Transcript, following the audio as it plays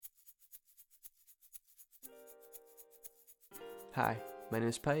Hi, my name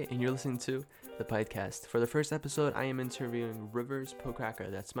is Pai, and you're listening to the Pitecast. For the first episode, I am interviewing Rivers Pokraka.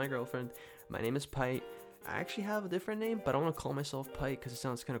 That's my girlfriend. My name is Pite. I actually have a different name, but I want to call myself Pite because it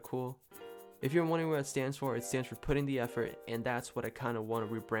sounds kind of cool. If you're wondering what it stands for putting the effort, and that's what I kind of want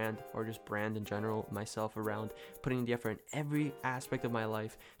to rebrand, or just brand in general, myself around, putting the effort in every aspect of my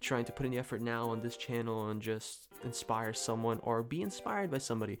life, trying to put in the effort now on this channel and just inspire someone, or be inspired by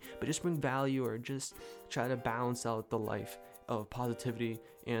somebody, but just bring value, or just try to balance out the life of positivity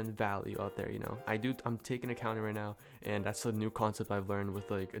and value out there. I'm taking accounting right now, and that's a new concept I've learned with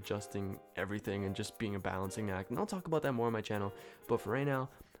like adjusting everything and just being a balancing act, and I'll talk about that more on my channel. But for right now,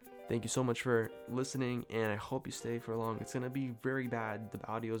 thank you so much for listening, and I hope you stay for long. It's gonna be very bad. The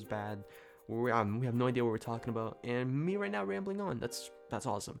audio's bad. We have no idea what we're talking about, and me right now rambling on. That's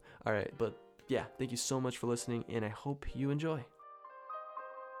awesome. All right, but yeah, thank you so much for listening, and I hope you enjoy.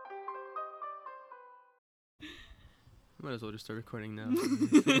 Might as well just start recording now.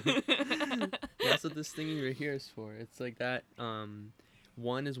 That's what this thingy right here is for. It's like that.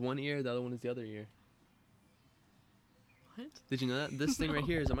 One is one ear, the other one is the other ear. What? Did you know that? This thing right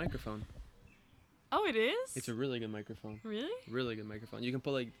here is a microphone. Oh, it is? It's a really good microphone. Really? Really good microphone. You can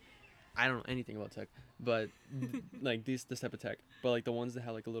put like, I don't know anything about tech, but like this type of tech. But like the ones that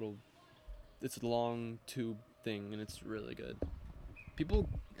have like a little, it's a long tube thing, and it's really good. People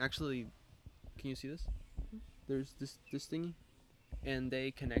actually, can you see this? There's this thingy, and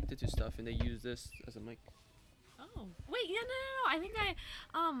they connect it to stuff, and they use this as a mic. Oh, wait, yeah, no. I think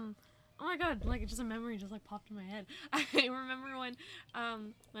oh my god, like just a memory just like popped in my head. I remember when I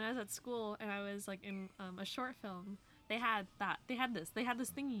was at school and I was like in a short film. They had this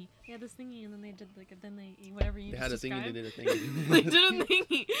thingy, and then they did like whatever you. They had a thingy. They did a thingy. They did a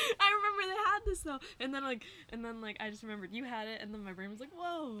thingy. I remember they had this though, and then I just remembered you had it, and then my brain was like,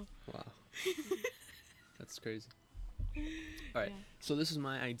 whoa. Wow. That's crazy. Alright, Yeah. So this is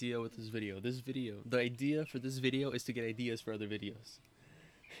my idea with this video. The idea for this video is to get ideas for other videos.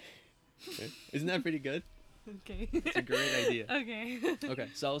 Okay. Isn't that pretty good? Okay. It's a great idea. Okay. Okay,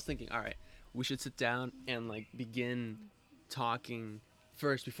 so I was thinking, alright, we should sit down and like begin talking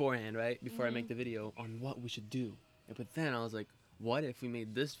first beforehand, right? Before I make the video on what we should do. But then I was like, what if we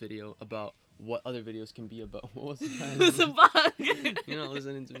made this video about what other videos can be about? What was that? It's a bug. You're not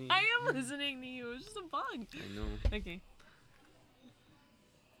listening to me. I am listening to you. It's just a bug. I know. Okay.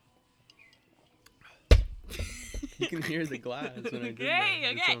 You can hear the glass when I did that.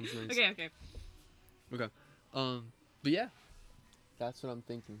 Okay. It sounds nice. Okay. But yeah, that's what I'm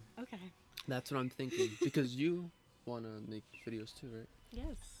thinking. Okay. Because you want to make videos too, right?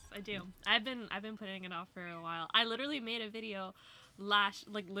 Yes, I do. I've been putting it off for a while. I literally made a video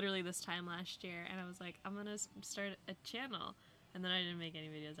literally this time last year, and I was like, I'm gonna start a channel, and then I didn't make any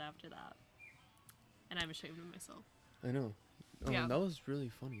videos after that, and I'm ashamed of myself. I know. Yeah. That was really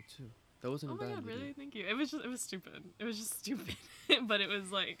funny too. That wasn't Oh a my bad god, video. really? Thank you. It was stupid. It was just stupid, but it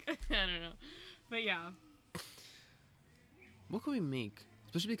was like I don't know, but yeah. What can we make?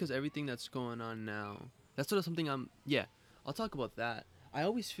 Especially because everything that's going on now. That's sort of something I'll talk about that. I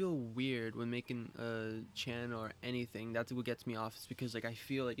always feel weird when making a channel or anything. That's what gets me off. It's because like I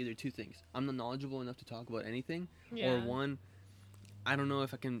feel like either two things. I'm not knowledgeable enough to talk about anything, Yeah. or one, I don't know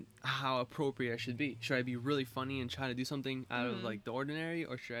if how appropriate I should be. Should I be really funny and try to do something out of like the ordinary,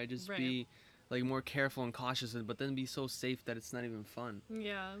 or should I just be like more careful and cautious, but then be so safe that it's not even fun?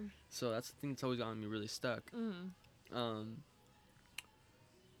 Yeah. So that's the thing that's always gotten me really stuck.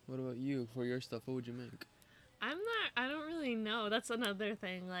 What about you? For your stuff, what would you make? I don't really know. That's another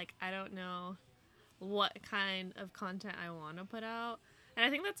thing. Like, I don't know what kind of content I want to put out. And I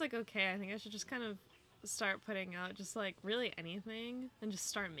think that's, like, okay. I think I should just kind of start putting out just, like, really anything and just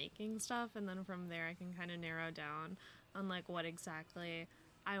start making stuff. And then from there, I can kind of narrow down on, like, what exactly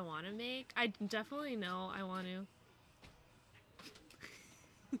I want to make. I definitely know I want to...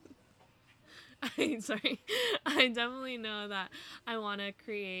 I definitely know that I want to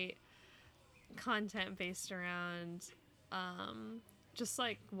create content based around just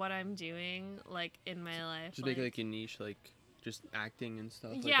like what I'm doing like in my life, Just make like a niche, like just acting and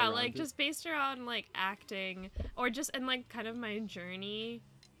stuff. Yeah, like just based around like acting, or just and like kind of my journey,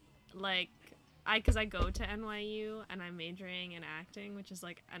 like because I go to NYU and I'm majoring in acting, which is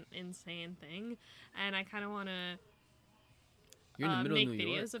like an insane thing, and I kind of want to You're in the middle make of New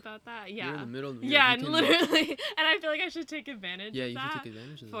videos York. about that. Yeah. You're in the middle of New York. Yeah, literally. And I feel like I should take advantage of that. Yeah, you should take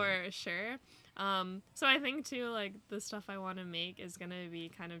advantage of that. For sure. So I think too, like the stuff I want to make is gonna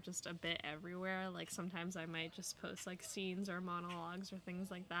be kind of just a bit everywhere. Like sometimes I might just post like scenes or monologues or things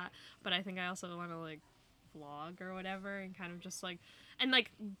like that. But I think I also want to like vlog or whatever and kind of just like, and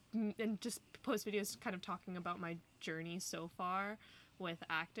like and just post videos kind of talking about my journey so far with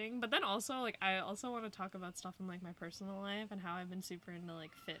acting. But then also like I also want to talk about stuff in like my personal life and how I've been super into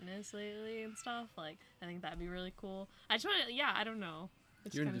like fitness lately and stuff. Like I think that'd be really cool. I just want to, yeah, I don't know.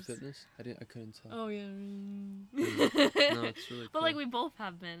 It's You're kind into of fitness? I couldn't tell. Oh yeah. No, it's really cool. But like we both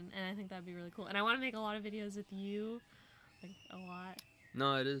have been, and I think that'd be really cool. And I want to make a lot of videos with you, like a lot,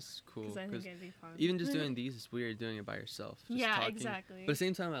 No, it is cool. because I think it'd be fun. Even just doing these, it's weird doing it by yourself. Just yeah, talking. exactly. But at the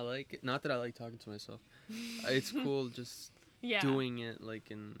same time, I like it. Not that I like talking to myself. It's cool just yeah. doing it, like,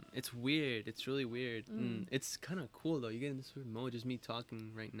 and it's weird. It's really weird. And it's kind of cool, though. You get in this weird mode, just me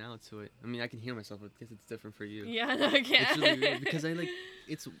talking right now to it. I mean, I can hear myself, but I guess it's different for you. Yeah, no, I can't. It's really weird because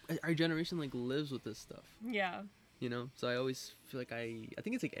it's, our generation, like, lives with this stuff. Yeah. You know? So I always feel like I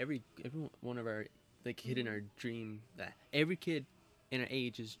think it's like every one of our, like, hidden our dream, that every kid in our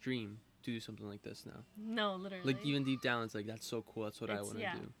age's dream to do something like this now. No, literally. Like, even deep down, it's like, that's so cool. That's what I want to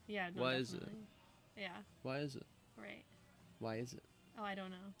do. Yeah. No, Why definitely. is it? Yeah. Why is it? Right. Why is it? Oh, I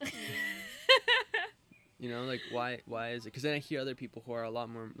don't know. You know, like, why is it? Because then I hear other people who are a lot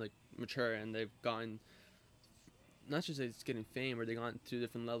more, like, mature, and they've gone, not just it's getting fame, or they've gone through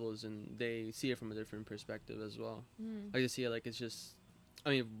different levels, and they see it from a different perspective as well. Like, they see it like it's just,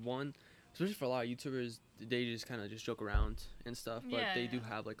 I mean, one, especially for a lot of YouTubers, they just kind of just joke around and stuff, but Yeah, they do yeah.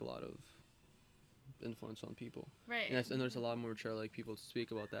 have, like, a lot of influence on people. Right. And there's a lot more mature, like, people to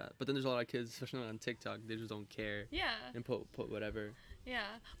speak about that. But then there's a lot of kids, especially on TikTok, they just don't care. Yeah. And put whatever. Yeah,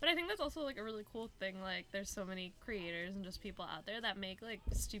 but I think that's also like a really cool thing. Like, there's so many creators and just people out there that make like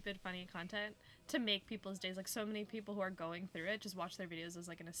stupid, funny content to make people's days. Like, so many people who are going through it just watch their videos as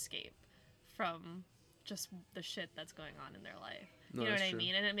like an escape from just the shit that's going on in their life. No, You know what that's I true.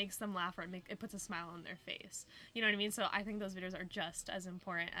 mean? And it makes them laugh, or it puts a smile on their face. You know what I mean? So I think those videos are just as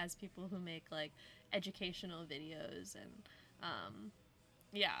important as people who make like educational videos and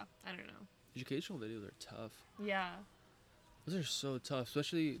yeah, I don't know. Educational videos are tough. Yeah. Those are so tough,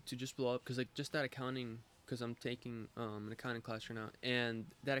 especially to just blow up, because like just that accounting, because I'm taking an accounting class right now, and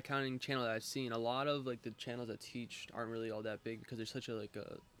that accounting channel that I've seen, a lot of like the channels that teach aren't really all that big because there's such a like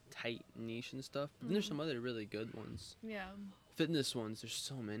a tight niche and stuff. But then there's some other really good ones. Yeah. Fitness ones, there's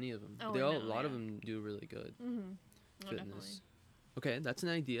so many of them. Oh, They I all, know, a lot of yeah. them do really good. Mm-hmm. Oh, Fitness. definitely. Okay, that's an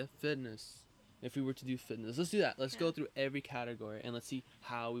idea. Fitness. If we were to do fitness, let's do that. Let's go Yeah. through every category and let's see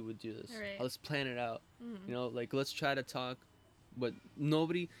how we would do this. Alright. Let's plan it out. Mm-hmm. You know, like let's try to talk, but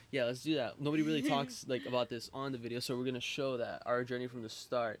nobody. Yeah, let's do that. Nobody really talks like about this on the video, so we're gonna show that our journey from the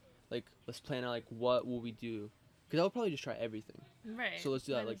start. Like, let's plan out like what will we do, because I would probably just try everything. Right. So let's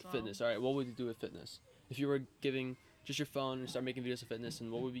do that, Might like as well. fitness. All right, what would you do with fitness? If you were giving just your phone and start making videos of fitness,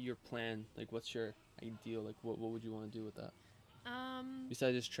 and what would be your plan? Like, what's your ideal? Like, what would you want to do with that?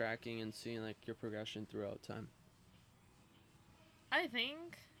 Besides just tracking and seeing like your progression throughout time. I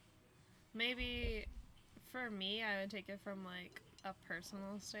think maybe for me, I would take it from like a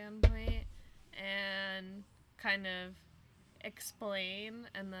personal standpoint and kind of explain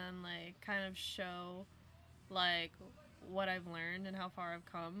and then like kind of show like what I've learned and how far I've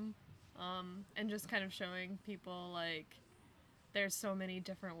come. And just kind of showing people like there's so many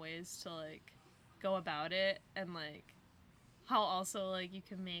different ways to like go about it, and like how also like you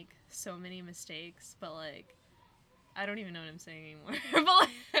can make so many mistakes, but like I don't even know what I'm saying anymore. But like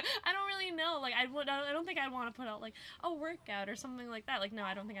I don't really know. Like I don't think I'd want to put out like a workout or something like that. Like no,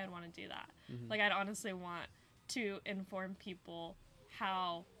 I don't think I'd want to do that. Mhm. Like I'd honestly want to inform people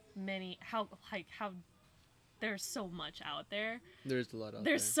how there's so much out there. There's a lot out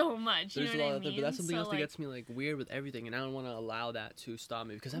There's there. so much. There's You know a what lot I out there, mean? but that's something So, else that like, gets me like weird with everything, and I don't want to allow that to stop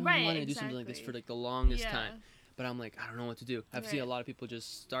me because I've been Right, wanting to do something like this for exactly. like the longest Yeah. time. But I'm like, I don't know what to do. I've seen a Right. lot of people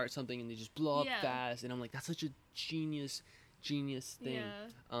just start something and they just blow up Yeah. fast, and I'm like, that's such a genius thing.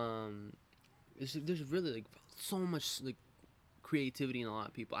 Yeah. There's really like so much like creativity in a lot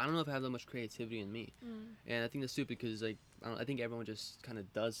of people. I don't know if I have that much creativity in me, and I think that's stupid because like I think everyone just kind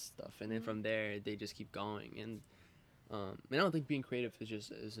of does stuff, and then from there they just keep going. And I don't think being creative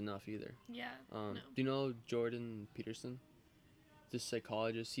is enough either. Yeah. Do No. you know Jordan Peterson? This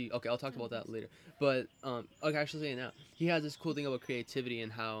psychologist. I'll talk about that later. But okay, I should say it now. He has this cool thing about creativity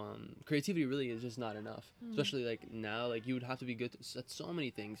and how creativity really is just not enough. Especially like now, like you would have to be good at so many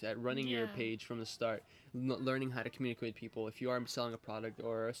things, at running your Yeah. page from the start, learning how to communicate with people. If you are selling a product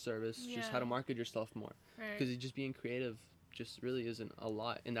or a service, just how to Yeah. market yourself more. Right. Because just being creative just really isn't a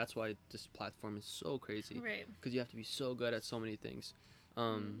lot, and that's why this platform is so crazy. Right. Because you have to be so good at so many things.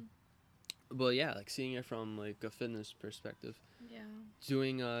 But yeah, like seeing it from like a fitness perspective, Yeah.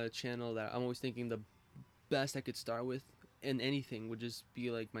 doing a channel that I'm always thinking the best I could start with and anything would just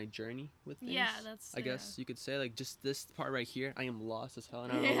be like my journey with things. Yeah, that's I guess you could say, like, just this part right here, I am lost as hell,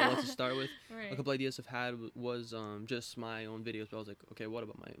 and I don't know Yeah. what to start with. Right. A couple ideas I've had was just my own videos, but I was like, okay, what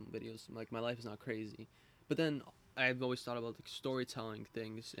about my own videos? Like, my life is not crazy, but then I've always thought about like storytelling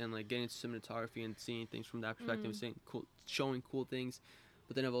things and like getting into cinematography and seeing things from that perspective, seeing cool, showing cool things.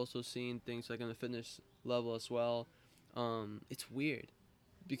 But then I've also seen things like on the fitness level as well. It's weird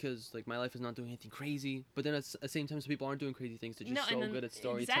because like my life is not doing anything crazy, but then at the same time, some people aren't doing crazy things. They're just so good at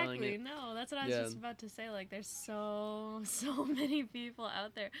storytelling. Exactly. No, that's what I was just about to say. Like, there's so many people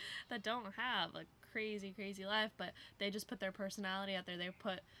out there that don't have a crazy life, but they just put their personality out there. They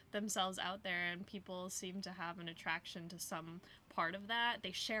put themselves out there, and people seem to have an attraction to some part of that.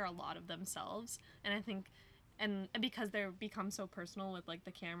 They share a lot of themselves, and I think. And because they're become so personal with like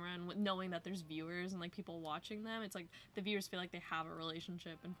the camera and with knowing that there's viewers and like people watching them, it's like the viewers feel like they have a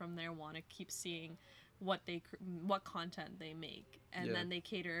relationship, and from there want to keep seeing what content they make, and then they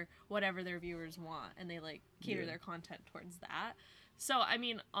cater whatever their viewers want, and they like cater their content towards that. So I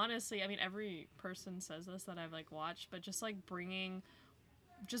mean, honestly, I mean, every person says this that I've like watched, but just like bringing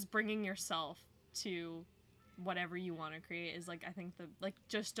yourself to whatever you want to create is like, I think the like,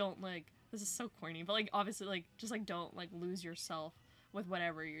 just don't like, this is so corny, but like obviously like just like don't like lose yourself with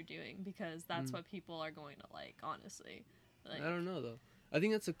whatever you're doing, because that's what people are going to like, honestly. Like, I don't know though. I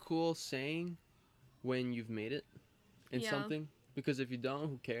think that's a cool saying when you've made it in something, because if you don't,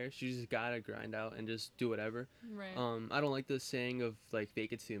 who cares? You just gotta grind out and just do whatever. Right. I don't like the saying of like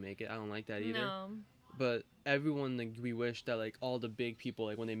fake it till you make it. I don't like that either. No. But everyone, like, we wish that like all the big people,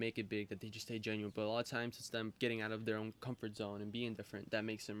 like when they make it big, that they just stay genuine. But a lot of times it's them getting out of their own comfort zone and being different that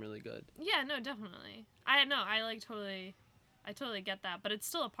makes them really good. Yeah, no, definitely. I totally get that, but it's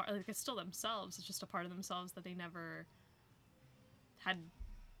still a part, like it's still themselves. It's just a part of themselves that they never had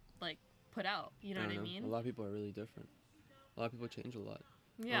like put out. You know what I mean? A lot of people are really different. A lot of people change a lot.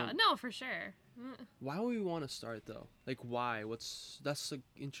 Yeah, no, for sure. Why would we want to start though? Like, why? That's an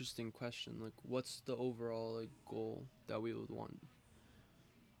interesting question. Like, what's the overall like goal that we would want?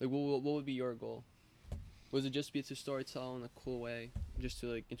 Like, what would be your goal? Was it just be to storytell in a cool way, just to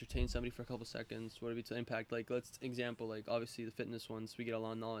like entertain somebody for a couple seconds? Would it be to impact, like, let's example, like obviously the fitness ones, we get a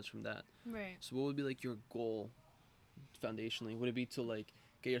lot of knowledge from that. Right. So what would be like your goal foundationally? Would it be to like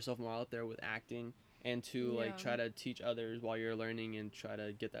get yourself more out there with acting and to like try to teach others while you're learning and try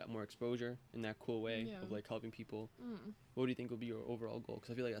to get that more exposure in that cool way of like helping people? What do you think would be your overall goal? Because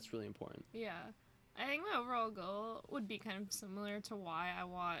I feel like that's really important. Yeah, I think my overall goal would be kind of similar to why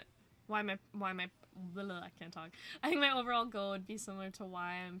my I can't talk. I think my overall goal would be similar to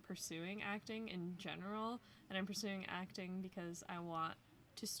why I'm pursuing acting in general, and I'm pursuing acting because I want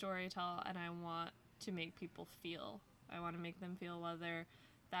to storytell and I want to make people feel. I want to make them feel, whether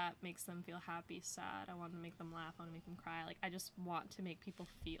that makes them feel happy, sad. I want to make them laugh. I want to make them cry. Like, I just want to make people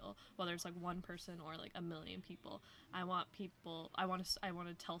feel, whether it's like one person or like a million people. I want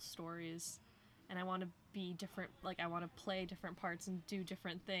to tell stories, and I want to be different. Like, I want to play different parts and do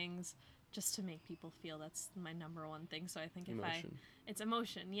different things just to make people feel. That's my number one thing. So I think it's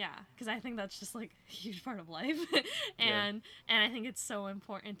emotion, yeah, because I think that's just like a huge part of life. and I think it's so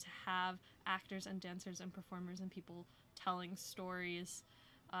important to have actors and dancers and performers and people telling stories.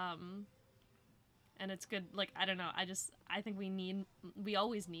 And it's good, like, I don't know, I think we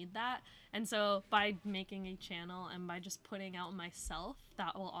always need that. And so by making a channel and by just putting out myself,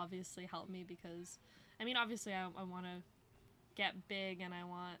 that will obviously help me, because I mean, obviously I want to get big, and I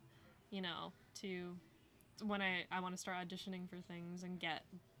want, I want to start auditioning for things and get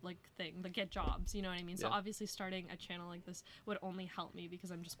get jobs, you know what I mean? So obviously starting a channel like this would only help me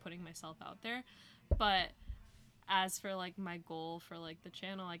because I'm just putting myself out there. But as for like my goal for like the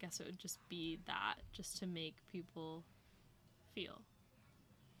channel, I guess it would just be that, just to make people feel.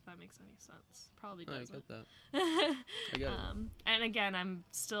 If that makes any sense. Probably doesn't. I get that. I get it. And again, I'm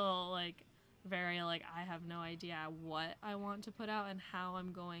still like very like, I have no idea what I want to put out and how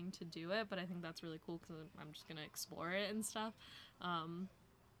I'm going to do it, but I think that's really cool because I'm just gonna explore it and stuff.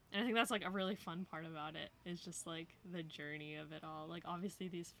 And I think that's like a really fun part about it, is just like the journey of it all. Like, obviously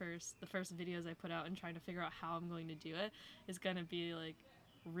the first videos I put out and trying to figure out how I'm going to do it is gonna be like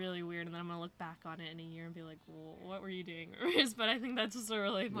really weird, and then I'm gonna look back on it in a year and be like, well, what were you doing? But I think that's just a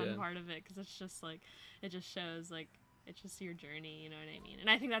really fun part of it, because it's just like, it just shows like, it's just your journey, you know what I mean? And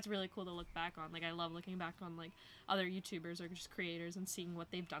I think that's really cool to look back on. Like, I love looking back on like other YouTubers or just creators and seeing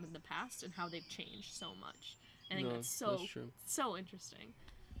what they've done in the past and how they've changed so much. I think that's so interesting.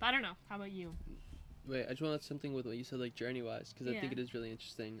 But I don't know. How about you? Wait, I just want to add something with what you said, like journey-wise, because I think it is really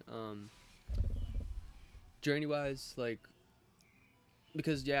interesting. Journey-wise, like,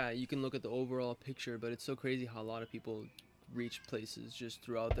 because you can look at the overall picture, but it's so crazy how a lot of people reach places just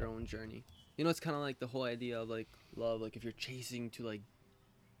throughout their own journey. You know, it's kind of like the whole idea of like love. Like if you're chasing to like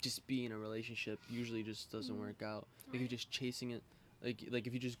just be in a relationship, usually just doesn't work out. Like if you're just chasing it, like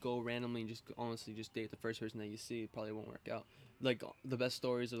if you just go randomly and just honestly just date the first person that you see, it probably won't work out. Like the best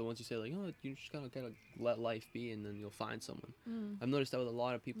stories are the ones you say like, oh, you just gotta let life be, and then you'll find someone. I've noticed that with a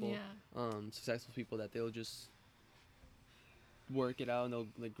lot of people, successful people, that they'll just work it out and they'll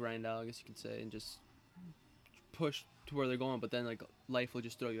like grind out, I guess you could say, and just push to where they're going. But then like life will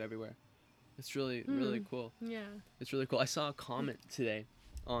just throw you everywhere. It's really really cool. Yeah. It's really cool. I saw a comment today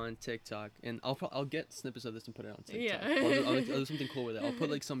on TikTok, and I'll get snippets of this and put it on TikTok. Yeah. I'll do something cool with it. I'll put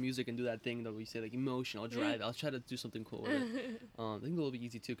like some music and do that thing that we say like emotion. I'll drive it. I'll try to do something cool with it. I think it'll be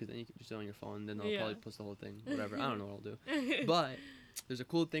easy too, because then you can just do it on your phone. And then I'll probably post the whole thing. Whatever. I don't know what I'll do. But there's a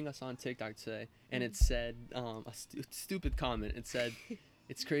cool thing I saw on TikTok today, and it said a stupid comment. It said,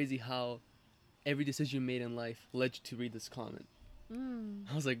 "It's crazy how every decision you made in life led you to read this comment."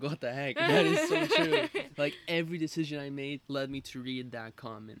 I was like, what the heck? That is so true. Like, every decision I made led me to read that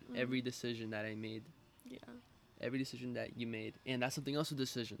comment. Every decision that I made. Yeah. Every decision that you made. And that's something else with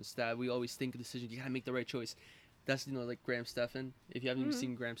decisions, that we always think of decisions. You gotta make the right choice. That's, you know, like Graham Stephan. If you haven't even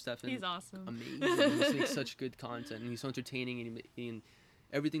seen Graham Stephan. He's awesome. Amazing. He just makes such good content. And he's so entertaining. And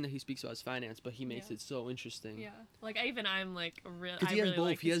everything that he speaks about is finance, but he makes it so interesting. Yeah. Like, I'm, like, really... Because he has really both.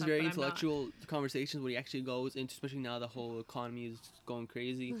 like He has stuff, very intellectual conversations where he actually goes into, especially now the whole economy is going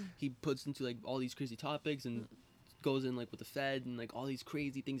crazy. He puts into, like, all these crazy topics and goes in, like, with the Fed and, like, all these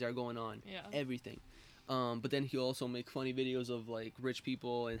crazy things that are going on. Yeah. Everything. But then he'll also make funny videos of, like, rich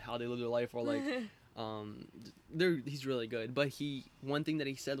people and how they live their life, or, like... he's really good. But one thing that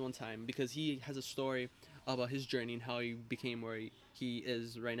he said one time, because he has a story about his journey and how he became where he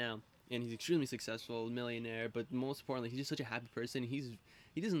is right now, and he's extremely successful, millionaire, but most importantly, he's just such a happy person.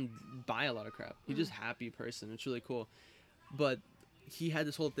 He doesn't buy a lot of crap. He's just a happy person. It's really cool. But he had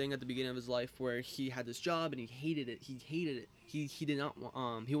this whole thing at the beginning of his life where he had this job and he hated it. He did not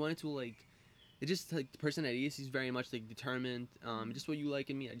he wanted to, like, it's just like the person that he is. He's very much like determined. Just what you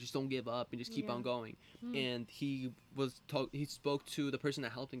like in me. I just don't give up and just keep on going. And he spoke to the person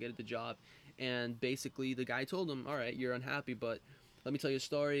that helped him get the job, and basically the guy told him, "All right, you're unhappy, but let me tell you a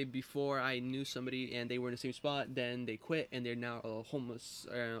story. Before I knew somebody and they were in the same spot, then they quit and they're now homeless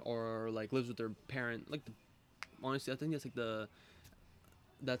or like lives with their parent. Like, honestly, I think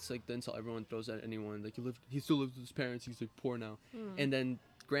that's like the insult everyone throws at anyone. Like, he still lives with his parents. He's like poor now. And then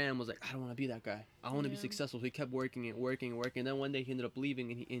Graham was like, I don't want to be that guy. I want to be successful. So he kept working. And then one day he ended up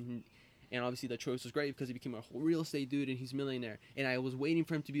leaving, and obviously the choice was great because he became a whole real estate dude and he's a millionaire. And I was waiting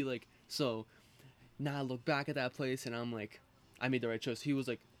for him to be like, so now I look back at that place and I'm like, I made the right choice. He was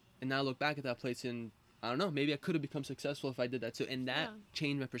like, and now I look back at that place and I don't know, maybe I could have become successful if I did that too. And that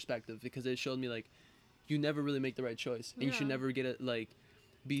changed my perspective, because it showed me like, you never really make the right choice, and you should never get it like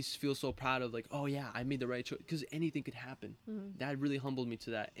feel so proud of like, oh yeah, I made the right choice, because anything could happen. That really humbled me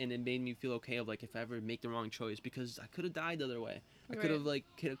to that, and it made me feel okay of like, if I ever make the wrong choice, because I could have died the other way. I could have like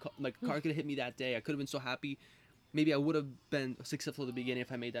car could have hit me that day. I could have been so happy. Maybe I would have been successful at the beginning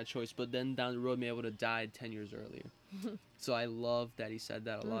if I made that choice, but then down the road, maybe I would have died 10 years earlier. So I love that he said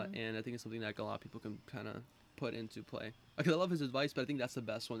that a lot, and I think it's something that a lot of people can kind of put into play. Because I love his advice, but I think that's the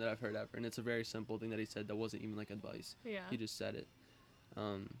best one that I've heard ever, and it's a very simple thing that he said that wasn't even like advice. Yeah. He just said it.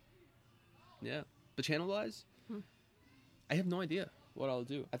 Yeah. But channel-wise, I have no idea what I'll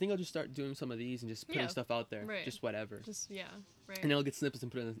do. I think I'll just start doing some of these and just putting stuff out there. Right. Just whatever. Right. And I'll get snippets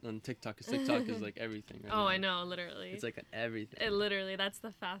and put it on TikTok, because TikTok is like everything right now. I know, literally. It's like everything. That's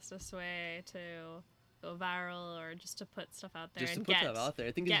the fastest way to go viral, or just to put stuff out there Just and to put stuff out there.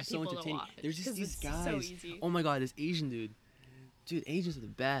 I think it's just so entertaining. There's just these guys. So easy. Oh my god, this Asian dude. Dude, Asians are the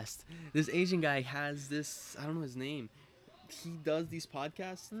best. This Asian guy has this, I don't know his name. He does these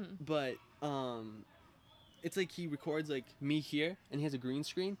podcasts, but it's like he records like me here, and he has a green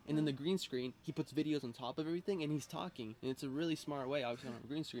screen, and then the green screen he puts videos on top of everything, and he's talking, and it's a really smart way. Obviously I don't have a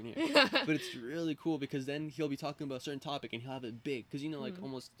green screen here, but it's really cool, because then he'll be talking about a certain topic and he'll have it big, because you know, like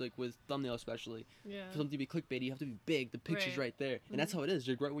almost like with thumbnail especially, for something to be clickbaity, you have to be big, the picture's right there, and that's how it is.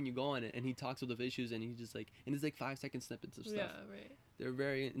 You're right when you go on it, and he talks about the issues, and he just like, and it's like 5-second snippets of stuff. They're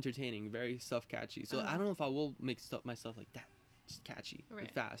very entertaining, very stuff catchy. So I don't know if I will make my stuff like that, just catchy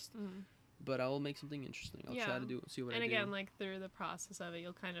and fast. But I will make something interesting. I'll try to see what I do. And again, like, through the process of it,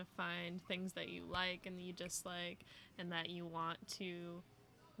 you'll kind of find things that you like and you dislike, and that you want to,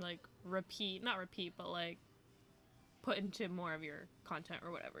 like, not repeat, but, like, put into more of your content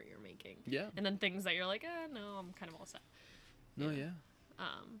or whatever you're making. Yeah. And then things that you're like, no, I'm kind of all set. No, yeah.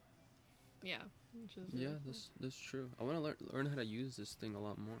 Yeah. Which is Yeah, really cool. that's true. I want to learn how to use this thing a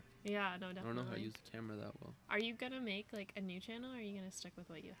lot more. Yeah, no, I definitely. don't know how to use the camera that well. Are you gonna make like a new channel, or are you gonna stick with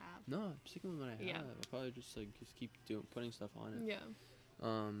what you have? No, I'm sticking with what I Yeah. have. I'll probably just keep putting stuff on it. Yeah.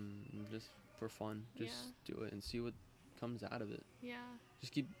 Just for fun. Just Yeah. do it and see what comes out of it. Yeah.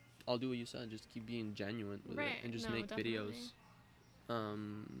 Just keep. I'll do what you said. Just keep being genuine with it Right, and just no, make definitely. videos.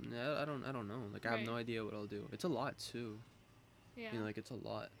 I don't know. Like I have no Right. idea what I'll do. It's a lot too. Yeah. You know, like it's a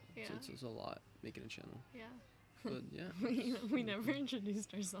lot. Yeah. It's a lot making a channel. Yeah. But yeah. we never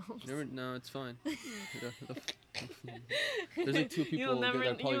introduced ourselves. No, it's fine. There's like two people You'll never, that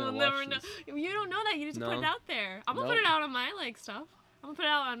are probably you'll gonna never watch know. this. You don't know that. You need to put it No. out there. I'm gonna No. put it out on my like stuff. I'm gonna put it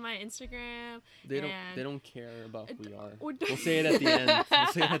out on my Instagram. They and don't care about who we are. Or- We'll say it at the end. We'll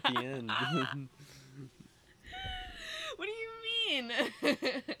say it at the end. What do you mean?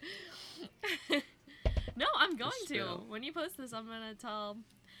 No, I'm going to. Spell. When you post this, I'm gonna tell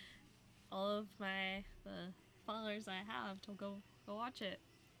all of the followers I have to go watch it.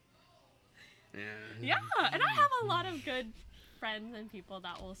 Yeah, and I have a lot of good friends and people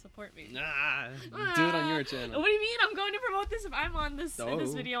that will support me. Nah, do it on your channel. What do you mean? I'm going to promote this if I'm on this in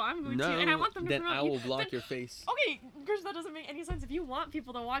this No. video. I'm going No, to, and I want them to then promote I you. will block Then- your face. Okay, Grish, that doesn't make any sense. If you want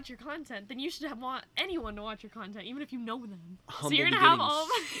people to watch your content, then you should want anyone to watch your content, even if you know them. Humble so you're gonna have all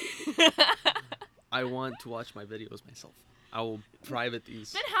of I want to watch my videos myself. I will private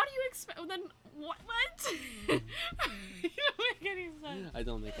these. Then how do you expect? Then what? You don't make any sense. I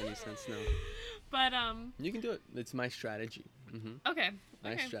don't make any sense now. But You can do it. It's my strategy. okay.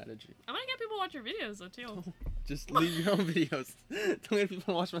 My Okay. strategy. I'm gonna get people to watch your videos though too. Just leave your own videos. Don't let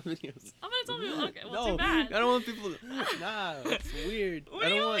people watch my videos. I'm gonna tell people. Okay, well, No, too bad. I don't want people. Nah, it's weird. What I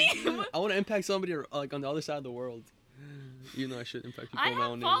do don't you want. mean? I want to impact somebody like on the other side of the world. Even though I should impact people I in my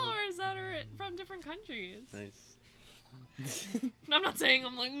have own neighborhood. followers that are from different countries. Nice. I'm not saying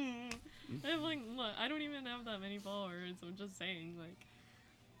I'm like. I have like what? I don't even have that many followers. I'm just saying like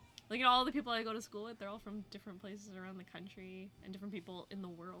you know, all the people I go to school with, they're all from different places around the country and different people in the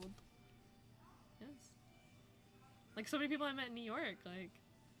world. Yes. Like so many people I met in New York. Like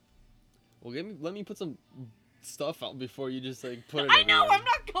Well, let me put some stuff out before you just like put it. I know everywhere. I'm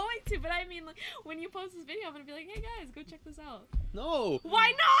not going to, but I mean like when you post this video, I'm gonna be like, hey guys, go check this out. No. Why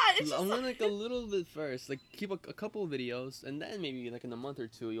not? It's just I'm gonna like a little bit first, like keep a couple of videos, and then maybe like in a month or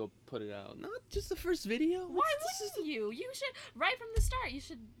two you'll put it out. Not just the first video. Why This is wouldn't you? You should right from the start. You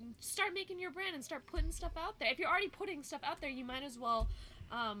should start making your brand and start putting stuff out there. If you're already putting stuff out there, you might as well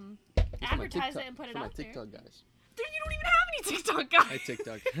It's for my advertise TikTok- it and put it for my out there. TikTok guys. Dude, you don't even have any TikTok guys. I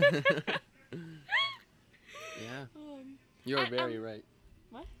TikTok. Yeah, you're I- very right.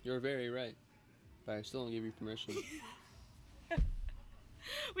 What? You're very right. But I still don't give you permission.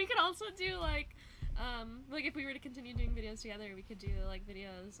 We could also do like if we were to continue doing videos together, we could do like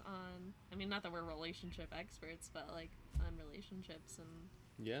videos on. I mean, not that we're relationship experts, but like on relationships and.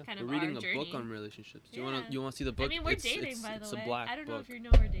 Yeah, Kind we're of reading our a journey. book on relationships. Do Yeah. you wanna see the book? I mean, we're It's- dating, it's, by the it's way. a black I don't know book. if you know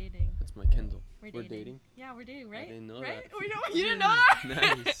we're dating. It's my Kindle. We're dating. Yeah, we're dating, right? didn't know right? that. We know you didn't know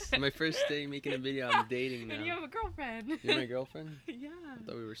that. Nice. My first day making a video. I'm dating now. And you have a girlfriend. You're my girlfriend? Yeah. I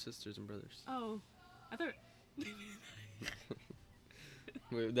thought we were sisters and brothers. Oh, I thought.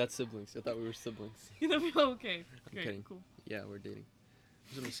 Wait, that's siblings. I thought we were siblings. You know, okay. I'm Great. kidding. Cool. Yeah, we're dating.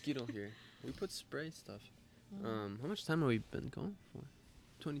 There's a mosquito here. We put spray stuff. Mm. How much time have we been going for?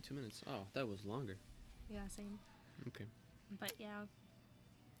 22 minutes. Oh, that was longer. Yeah, same. Okay. But yeah,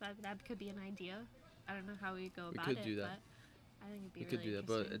 that could be an idea. I don't know how we go We about could it, do that. but I think it'd be We really could do that,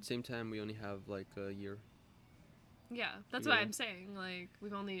 but interesting. at the same time, we only have like a year. Yeah, that's together. what I'm saying. Like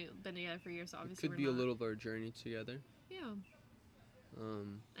we've only been together for years, so It obviously could we're be a not- little of our journey together. Yeah,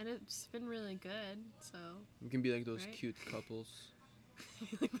 Um, and it's been really good. So. we can be like those Right? cute couples.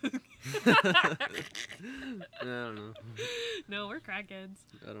 I don't know. No, we're crackheads.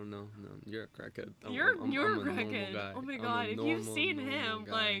 I don't know. No, you're a crackhead. You're I'm a normal crackhead. guy. Oh my I'm a god, if you've normal, seen normal him,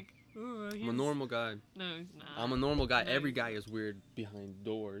 guy. like, ooh, I'm a he's- normal guy. No, he's not. I'm a normal guy. No. Every guy is weird behind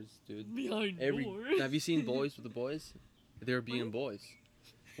doors, dude. Behind Every doors. Have you seen boys with the boys? They're being What? boys.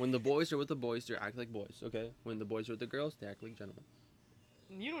 When the boys are with the boys, they act like boys. Okay. When the boys are with the girls, they act like gentlemen.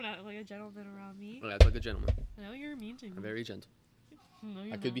 You don't act like a gentleman around me. I act like a gentleman. I know you're mean to me. I'm very gentle. No,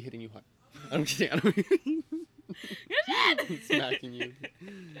 you're I could be not. hitting you hard. I'm kidding. I don't. You did! Smacking you.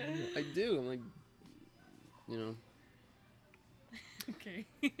 I do. I'm like, you know, Okay.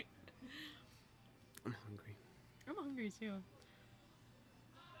 I'm hungry. I'm hungry too.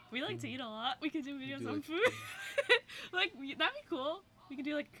 We like to eat a lot. We could do videos do on like- food. Like, that'd be cool. We could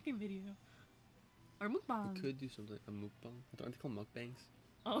do like a cooking video. Or mukbang. We could do something. A mukbang. Aren't they called mukbangs?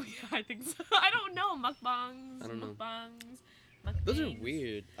 Oh yeah, I think so. I don't know. Mukbangs. I don't know. Mukbangs. Those are mukbangs.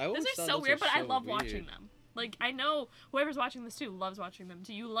 weird. I always Those are thought so weird, but I so love weird. watching them. Like, I know whoever's watching this too loves watching them.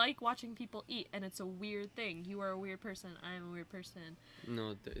 Do you like watching people eat? And it's a weird thing. You are a weird person. I am a weird person.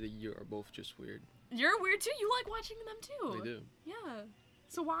 No, you are both just weird. You're weird too. You like watching them too. I do. Yeah.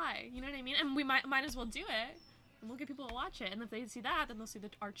 So why? You know what I mean? And we might as well do it. And we'll get people to watch it. And if they see that, then they'll see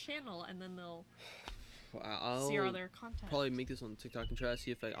our channel. And then they'll I'll see our other content. probably make this on TikTok and try to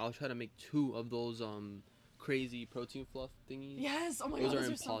see if I'll try to make 2 of those crazy protein fluff thingies. Yes. Oh my Those god, are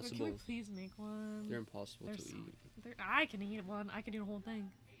those are so good. Can we impossible. please make one? They're impossible They're to so- eat. I can eat one. I can eat a whole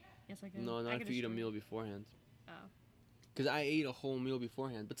thing. Yes, I can. No, I not can if you eat a destroy meal it. beforehand. Oh. Because I ate a whole meal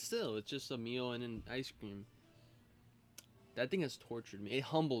beforehand, but still, it's just a meal and then ice cream. That thing has tortured me. It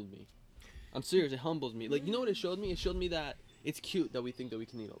humbled me. I'm serious, it humbles me. Like, you know what it showed me? It showed me that it's cute that we think that we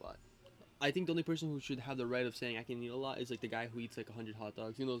can eat a lot. I think the only person who should have the right of saying I can eat a lot is like the guy who eats like 100 hot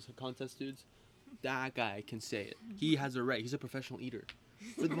dogs. You know those contest dudes? That guy can say it. He has a right. He's a professional eater.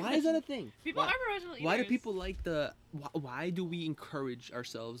 But why is that a thing? People why, are professional eaters. why do people like the... Why do we encourage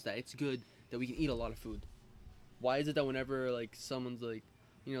ourselves that it's good that we can eat a lot of food? Why is it that whenever like someone's like,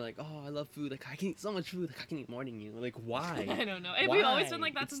 you know, like, oh, I love food, like I can eat so much food, like I can eat more than you. Like, why? I don't know. We've always been Why?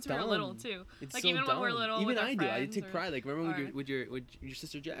 like that It's since we were little dumb. too. It's Like so even when we're dumb. little, Even with our I do. I friends take or- pride. Like remember or- with your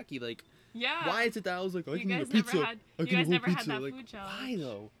sister Jackie. Like, Yeah. why is it that I was like, I You can eat a guys pizza. never had. I You can guys eat a never had pizza. that Like, food challenge. why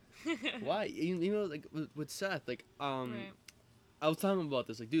though? Why? You know, like with Seth, like Right. I was telling him about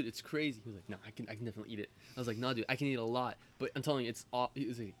this. Like, dude, it's crazy. He was like, no, I can definitely eat it. I was like, no, dude, I can eat a lot. But I'm telling you, it's all. He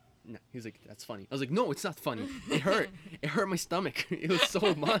was like, no. He was like, that's funny. I was like, no, it's not funny. It hurt. It hurt my stomach. It was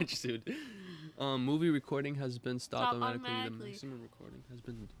so much, dude. Movie recording has been stopped Stop automatically. The automatically. maximum recording has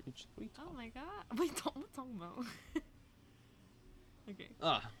been reached. What are you Oh talking my god. Wait, what are you talking about? Okay.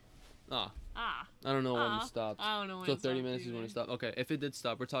 Ah. I don't know when it stopped. I don't know when So it 30 stopped minutes is when either. it stopped. Okay, if it did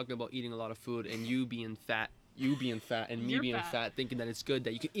stop, we're talking about eating a lot of food and you being fat, and me You're being fat. fat, thinking that it's good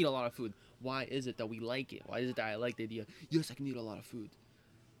that you can eat a lot of food. Why is it that we like it? Why is it that I like the idea? Yes, I can eat a lot of food.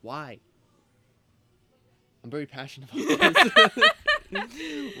 Why? I'm very passionate about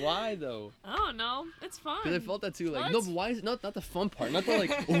this. Why though? I don't know. It's fun. Because I felt that too. Like, Well, no, it's- but why is it not the fun part? Not the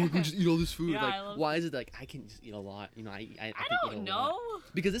like, oh, we can just eat all this food. Yeah, I like, love why is it like I can just eat a lot? You know, I I can eat don't a lot. know.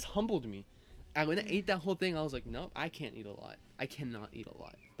 Because this humbled me. And when I ate that whole thing, I was like, no, I can't eat a lot. I cannot eat a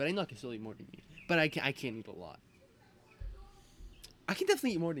lot. But I know I can still eat more than you. But I can't eat a lot. I can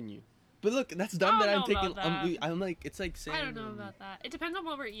definitely eat more than you. But look, that's dumb I that don't I'm know taking. about that. I'm like, it's like saying. I don't know about that. It depends on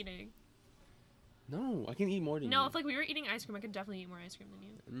what we're eating. No, I can eat more than No, you. if like we were eating ice cream, I could definitely eat more ice cream than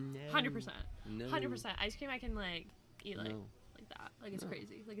you. No. 100%. No. 100%. Ice cream, I can like eat like No. that. Like it's No.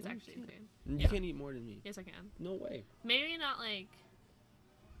 crazy. Like it's No, you actually can't. insane. You Yeah. can't eat more than me. Yes, I can. No way. Maybe not like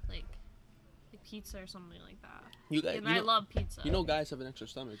pizza or something like that. You guys, And I love pizza. you know, guys have an extra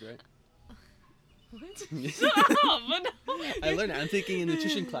stomach, right? What? Stop! No. I learned it. I'm taking a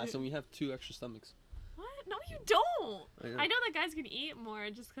nutrition class, and we have 2 extra stomachs. What? No, you don't. I know. I know that guys can eat more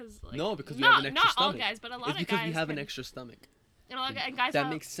just because like. No, because we not, have an extra not stomach. all guys, but a lot It's of because guys. we have can, an extra stomach. And a lot of and guys That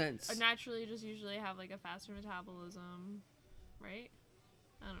have, makes sense. are naturally just usually have like a faster metabolism, right?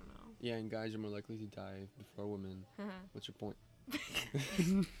 I don't know. Yeah, and guys are more likely to die before women. What's your point?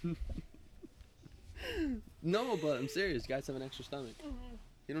 No, but I'm serious. Guys have an extra stomach.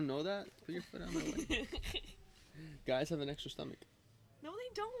 You don't know that? Put your foot out of my way. Guys have an extra stomach. No,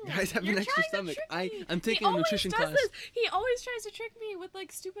 they don't. Guys have You're an extra trying to stomach. trick me. I'm taking He a always nutrition does class. this. He always tries to trick me with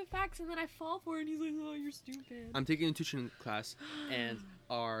like stupid facts, and then I fall for it. And he's like, "Oh, you're stupid." I'm taking a nutrition class, and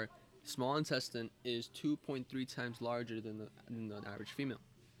our small intestine is 2.3 times larger than the average female.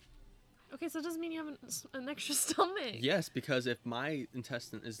 Okay, so it doesn't mean you have an extra stomach. Yes, because if my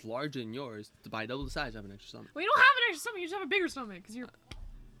intestine is larger than yours, by double the size, I have an extra stomach. Well, you don't have an extra stomach. You just have a bigger stomach because you're.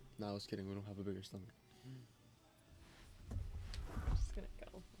 No, I was kidding. We don't have a bigger stomach. I'm just gonna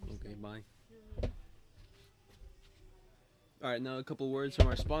go. Okay, bye. All right, now a couple words from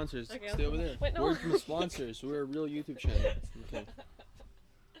our sponsors. Okay, Stay over there. wait, no. Words from the sponsors. We're a real YouTube channel. Okay.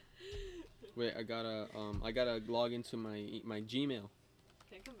 Wait, I gotta log into my Gmail.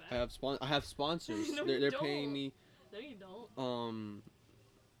 Okay, come back. I have sponsors. No, they're you paying don't. me. No, you don't.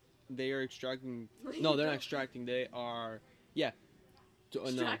 They are extracting. No, you No, they're not don't. extracting. They are. Yeah. No.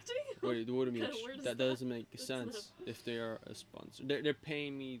 Extracting? What do you mean? What kind of word is That that? doesn't make That's sense. If they are a sponsor, they're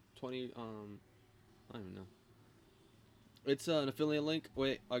paying me 20. I don't know. It's an affiliate link.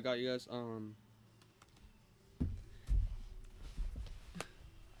 Wait, I got you guys.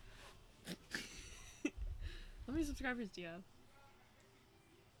 How many subscribers do you have?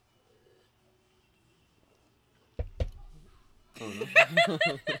 I don't know.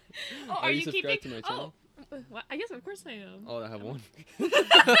 Oh, Are you subscribed to my channel? Oh, what? I guess of course I am. Oh, I have one.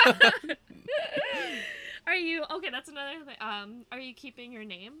 Are you okay? That's another thing. Are you keeping your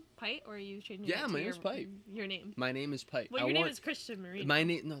name, Pite, or are you changing? Yeah, it to my name's Pite. Your name. My name is Pite. Well, your name is Christian Marino. My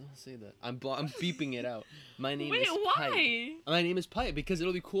name. No, don't say that. I'm beeping it out. My name Wait, is Pite. why? My name is Pite because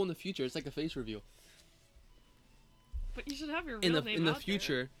it'll be cool in the future. It's like a face reveal. But you should have your real name In the out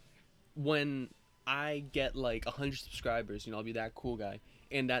future, when I get like 100 subscribers, I'll be that cool guy.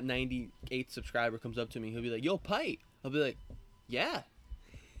 And that 98th subscriber comes up to me. He'll be like, "Yo, Pite." I'll be like, "Yeah."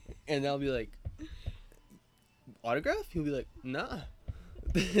 And I'll be like, "Autograph?" He'll be like, "Nah."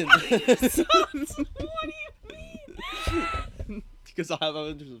 What do you mean? Because I'll have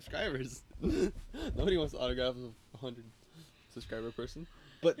 100 subscribers. Nobody wants to autograph a 100 subscriber person.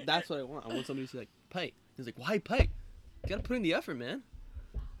 But that's what I want. I want somebody to say like, "Pite." He's like, "Why Pite? You gotta put in the effort, man."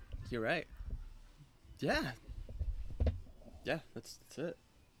 You're right. Yeah. Yeah, that's it.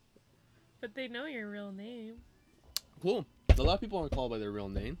 But they know your real name. Cool. A lot of people aren't called by their real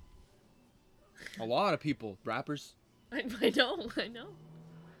name. A lot of people. Rappers. I know.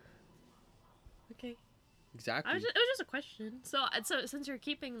 Okay. Exactly. It was just a question. So since you're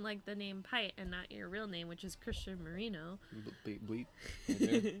keeping like the name Pite and not your real name, which is Christian Marino. Bleep. Right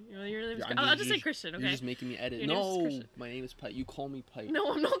there. Your name is, Yeah, I'll just say Christian. Okay. You're just making me edit. Your name is No, Christian. my name is Pite. You call me Pite.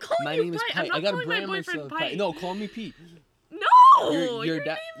 No, I'm not calling My you name is Pite. Pite. I'm I not gotta calling my brand boyfriend myself Pite. Pite. No, call me P. No.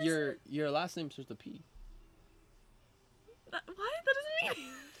 Your last name starts with P. What? That doesn't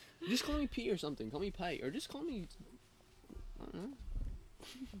mean. Just call me P or something. Call me Pite, or just call me. I don't know.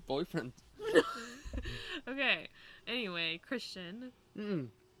 Boyfriend. Okay. Anyway, Christian. No.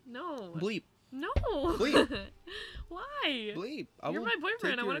 No. Bleep. No. Bleep. Why? Bleep. You're my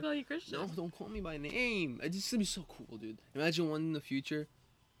boyfriend. I want to call you Christian. No, don't call me by name. It's just gonna be so cool, dude. Imagine one in the future.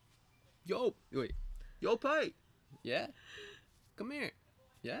 Yo, Pite. Yeah. Come here.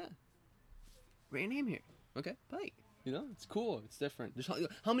 Yeah. Write your name here. Okay, Pite. It's cool. It's different.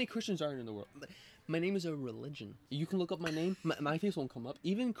 How many Christians are in the world? My name is a religion. You can look up my name. My face won't come up.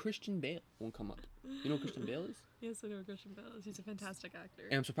 Even Christian Bale won't come up. You know who Christian Bale is? Yes, I know Christian Bale. He's a fantastic actor.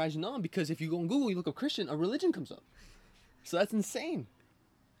 And I'm surprised you know him because if you go on Google, you look up Christian, a religion comes up. So that's insane.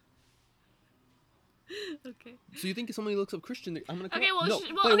 Okay. So you think if somebody looks up Christian, I'm gonna come Okay, up? well, No,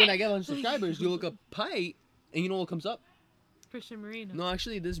 well, but okay. when I get 100 subscribers, you look up Pite, and you know what comes up? Christian Marino. No,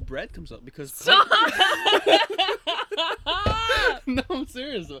 actually, this bread comes up because Stop! No, I'm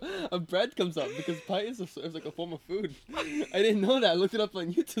serious. A bread comes up because pie is like a form of food. I didn't know that. I looked it up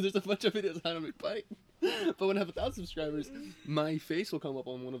on YouTube. There's a bunch of videos on how to make pie. But when I have 1,000 subscribers, my face will come up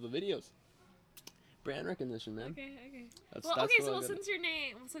on one of the videos. Brand recognition, man. Okay. That's Well, what since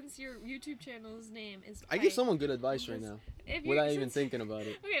your YouTube channel's name is I Pite, give someone good advice right now without even thinking about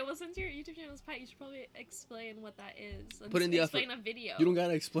it. Okay, well, since your YouTube channel is Pite, you should probably explain what that is. And Put in the explain effort. a video. You don't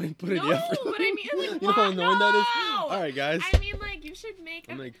gotta explain. Put in No, the effort. but I mean, like, You know how annoying that is. No! All right, guys. I mean, like, you should make.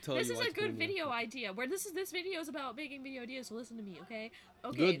 I'm gonna tell this you is why a to put in good the video effort. idea. Where this video is about making video ideas. So listen to me, okay?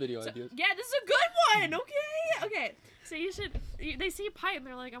 Okay. Good video ideas. Yeah, this is a good one. Okay. So they see Pite and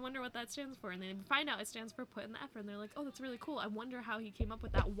they're like, I wonder what that stands for, and they find out it stands for put in the effort, and they're like, oh, that's really cool. I wonder how he came up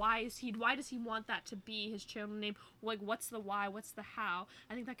with that. Why does he want that to be his channel name? Like, what's the why? What's the how?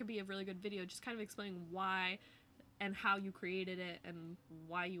 I think that could be a really good video, just kind of explaining why and how you created it and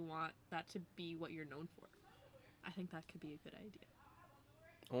why you want that to be what you're known for. I think that could be a good idea.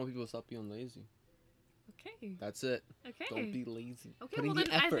 I want people to stop being lazy. Okay. That's it. Okay. Don't be lazy. Okay, Put in well the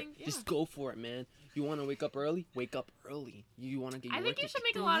then I effort. think, yeah. Just go for it, man. You want to wake up early? Wake up early. You want to get your I think work you should done?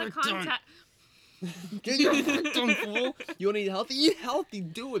 make a lot of content. Get your work done, fool. You want to eat healthy? Eat healthy.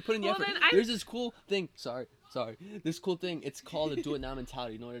 Do it. Put in the Well, effort. then There's this cool thing. Sorry. This cool thing. It's called a do it now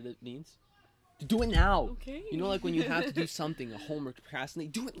mentality. You know what it means? To do it now. Okay. You know, like when you have to do something, a homework,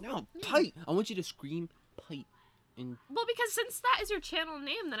 procrastinate. Do it now. Pite. I want you to scream Pite. Well, because since that is your channel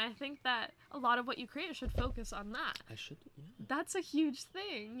name, then I think that a lot of what you create should focus on that. I should. Yeah. That's a huge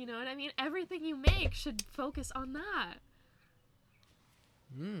thing, you know what I mean? Everything you make should focus on that.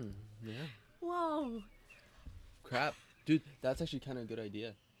 Yeah. Whoa. Crap. Dude, that's actually kind of a good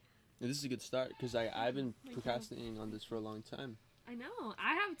idea. And this is a good start because I've been procrastinating on this for a long time. I know.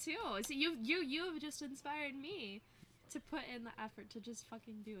 I have too. See, you have just inspired me to put in the effort to just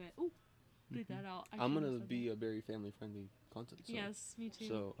fucking do it. Ooh. Bleep that out. I'm going to be a very family-friendly content. So. Yes, me too.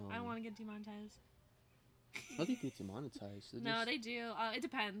 So, I don't want to get demonetized. I think it's demonetized. No, they do. It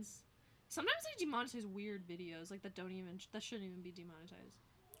depends. Sometimes they demonetize weird videos, like that shouldn't even be demonetized.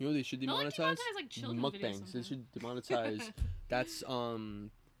 You know what they should They'll, demonetize? demonetize like children's videos Mukbangs. They sometimes. should demonetize. That's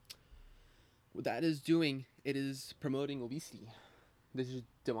what that is doing. It is promoting obesity. They should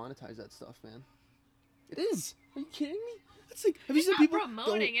demonetize that stuff, man. It is. Are you kidding me? It's like, have you seen not people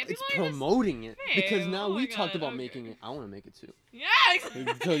promoting it. It's People are just- promoting it Hey, because now oh we my talked God, about okay. making it. I want to make it too. Yeah.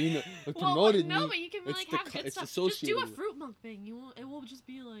 So you know, like, Well, promoted no, me. but you can it's like the have co- good it's stuff. Just do associated a with- fruit mukbang. You won't. It will just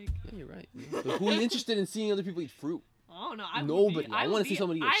be like. Yeah, you're right. But who's interested in seeing other people eat fruit? Oh no, I Nobody. Would I want wanna to see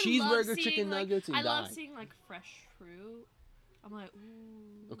somebody eat a I love cheeseburger, seeing, chicken like, nuggets, and I love die. seeing like fresh fruit. I'm like,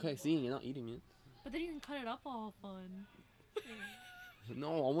 ooh. Okay, seeing you're not eating it. But then you can cut it up all fun. No,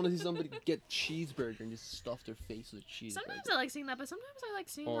 I want to see somebody get cheeseburger and just stuff their face with cheeseburger. Sometimes I like seeing that, but sometimes I like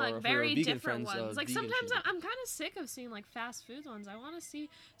seeing Or like if you're a very vegan different friends, ones. Like vegan sometimes cheeseburger. I'm kind of sick of seeing like fast food ones. I want to see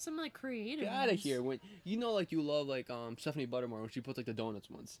some like creative. Get out of ones. here! When you know, like you love like Stephanie Buttermore when she puts like the donuts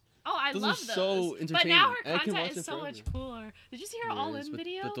ones. Oh, I Those are love those. so But now entertaining, her and I can content watch is them so much forever. cooler. Did you see her Yeah, all it in is, but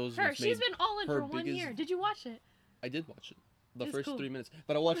video? those Her, ones she's made been all in her for 1 biggest- year. Did you watch it? I did watch it. The It's first cool. 3 minutes,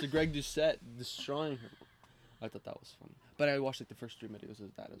 but I watched the Greg Doucette destroying her. I thought that was funny. But I watched like the first 3 videos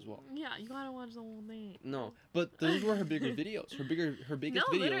of that as well. Yeah, you gotta watch the whole thing. No, but those were her bigger videos. Her biggest No,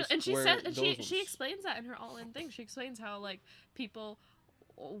 videos. literally, and she were said, and those she ones. explains that in her all-in thing. She explains how like people,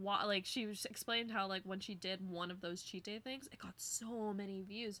 like she explained how like when she did one of those cheat day things, it got so many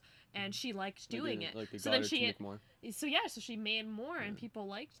views, and she liked They doing didn't, it. Like, they So got then her she- to make more. So yeah, so she made more, and Yeah. people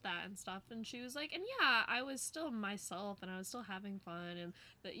liked that and stuff. And she was like, and yeah, I was still myself, and I was still having fun, and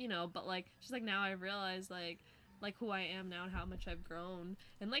that, you know. But like, she's like, now I realize like who I am now and how much I've grown,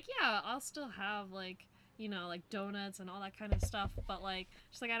 and like, yeah, I'll still have like, you know, like donuts and all that kind of stuff. But like,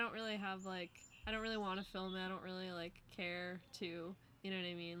 she's like, I don't really have like, I don't really want to film it. I don't really like care to. You know what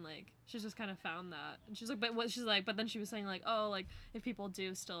I mean? Like, she's just kind of found that, and she's like, but what she's like, but then she was saying like, oh, like if people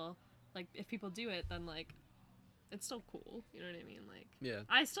do still, like if people do it, then like it's still cool. You know what I mean? Like, Yeah.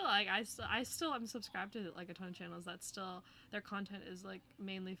 I still am subscribed to like a ton of channels that still their content is like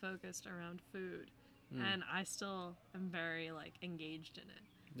mainly focused around food, and I still am very like engaged in it.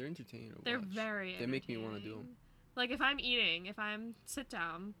 They're entertaining to They're watch. very. They make me wanna do 'em. entertaining. Like if I'm sit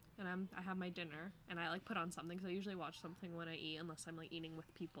down and I have my dinner and I like put on something, because I usually watch something when I eat unless I'm like eating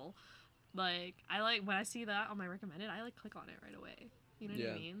with people. Like I like when I see that on my recommended, I like click on it right away. You know what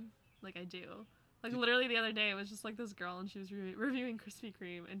Yeah. I mean? Like I do. Like literally the other day, it was just like this girl and she was reviewing Krispy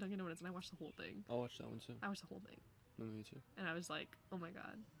Kreme and Dunkin' Donuts, and I watched the whole thing. I'll watch that one too. I watched the whole thing, No, me too. and I was like, oh my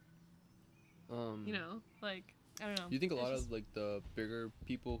god. Um, You know, like I don't know. Do you think a It's lot just- of like the bigger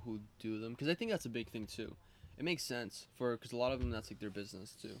people who do them? Because I think that's a big thing too. It makes sense because a lot of them that's like their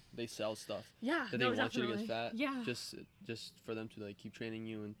business too. They sell stuff yeah, that they no, want you to definitely. get fat. Yeah. Just for them to like keep training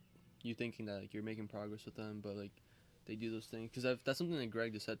you and you thinking that like you're making progress with them, but like they do those things because that's something that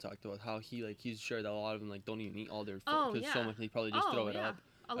Greg just had talked about how he's sure that a lot of them like don't even eat all their food Oh, because so yeah. much they probably just throw it yeah. up.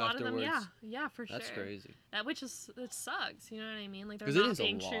 A lot of them, afterwards. yeah, for sure. That's crazy. That which is it sucks. You know what I mean? Like they're Because it not is a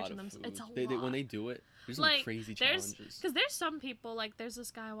being true lot to of themselves. food. It's a They, lot. when they do it, there's Like, some crazy there's challenges. because there's some people like there's this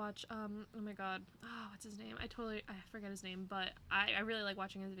guy I watch oh my god, what's his name? I forget his name, but I really like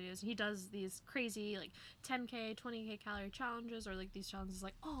watching his videos. He does these crazy like 10k 20k calorie challenges, or like these challenges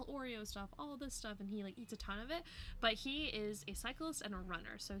like all Oreo stuff, all this stuff, and he like eats a ton of it. But he is a cyclist and a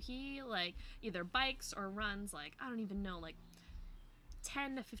runner, so he like either bikes or runs like I don't even know, like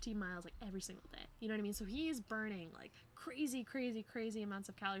 10 to 15 miles like every single day. You know what I mean? So he's burning like crazy amounts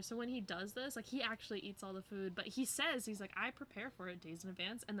of calories. So when he does this, like he actually eats all the food, but he says he's like, I prepare for it days in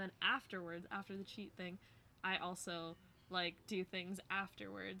advance, and then afterwards, after the cheat thing, I also like do things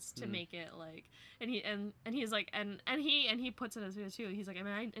afterwards to make it like, and he's like, and he puts in his video too. He's like, I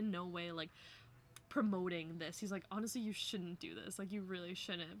mean, I in no way like promoting this. He's like, honestly, you shouldn't do this. Like, you really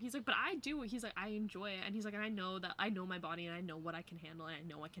shouldn't. He's like, but I do. He's like, I enjoy it. And he's like, and I know that I know my body and I know what I can handle, and I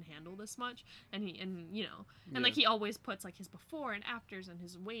know I can handle this much. And you know, and like he always puts like his before and afters and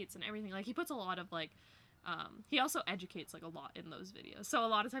his weights and everything. Like he puts a lot of like, he also educates like a lot in those videos. So a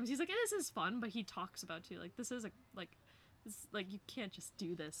lot of times he's like, this is fun, but he talks about too, like, this is like you can't just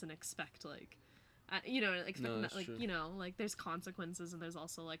do this and expect like, you know, expect No, not, that's like true. you know, like there's consequences and there's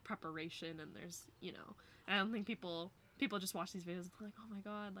also like preparation and there's, you know, I don't think people just watch these videos and they're like, oh my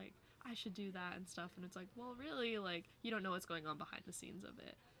god, like I should do that and stuff, and it's like, well, really, like you don't know what's going on behind the scenes of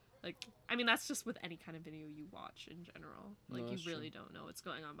it. Like, I mean, that's just with any kind of video you watch in general. Like, No, you that's really don't know what's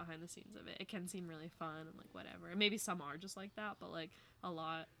going on behind the scenes of it. It can seem really fun and like whatever, and maybe some are just like that, but like a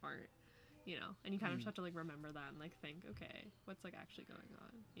lot aren't. You know, and you kind of just have to like remember that and like think, okay, what's like actually going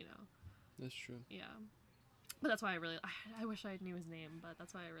on, you know? That's true. Yeah. But that's why I wish I knew his name, but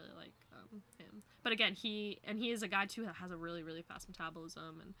that's why I really like him. But again, he is a guy too that has a really fast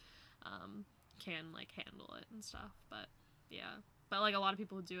metabolism and can like handle it and stuff. But yeah, but like a lot of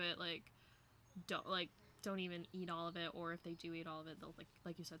people who do it don't even eat all of it, or if they do eat all of it, they'll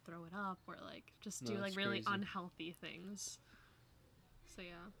like you said, throw it up, or like just do No, like it's really crazy. unhealthy things. So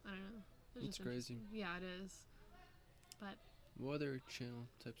yeah, I don't know. It's It's just crazy. interesting. Yeah, it is. But What other channel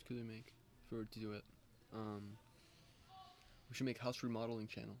types could we make if we were to do it? We should make house remodeling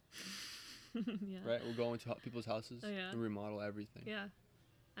channel, yeah. right? We'll go into people's houses Oh, yeah. and remodel everything. Yeah.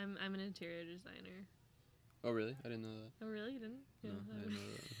 I'm an interior designer. Oh, really? I didn't know that. Oh, really? You didn't? No, Yeah, I didn't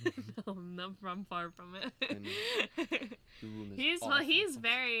know that. no, I'm far from it. I know. The room is awful. He's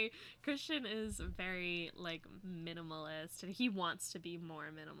very Christian is very like minimalist, and he wants to be more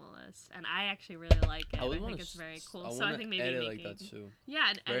minimalist, and I actually really like it. I think it's very cool. So I think maybe edit making, like that too. yeah,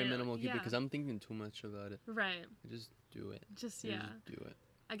 and Very edit, minimal yeah. because I'm thinking too much about it. Right. I just do it. Just I yeah. Just do it.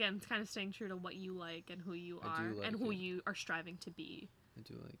 Again, it's kind of staying true to what you like and who you I are do like and who it. you are striving to be. I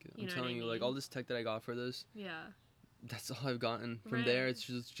do like it. You I'm know what I telling you, like mean? all this tech that I got for this, Yeah. that's all I've gotten. From Right. there, it's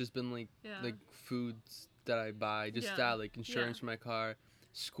just been like Yeah. like foods that I buy, just Yeah. that, like insurance Yeah. for my car,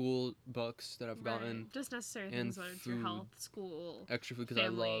 school books that I've gotten, Right. Just necessary and things, whether it's your food. health, school. extra food because I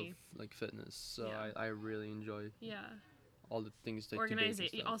love Family. like fitness, so Yeah. I really enjoy Yeah. all the things that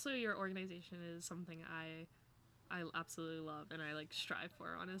Organization. Also, your organization is something I absolutely love and I like strive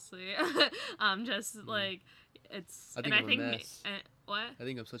for. Honestly, just like it's. I think and I'm I think a mess. What? I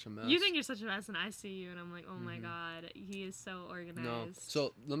think I'm such a mess. You think you're such a mess, and I see you, and I'm like, oh my Mhm. god, he is so organized. No.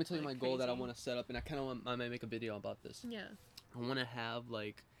 So let me tell you like my goal that I crazy. want to set up, and I kind of want I might make a video about this. Yeah. I want to have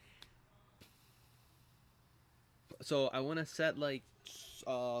like. So I want to set like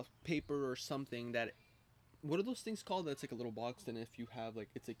paper or something that. What are those things called? That's like a little box. Then if you have like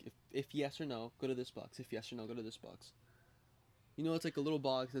it's like if yes or no, go to this box. If yes or no, go to this box. You know, it's like a little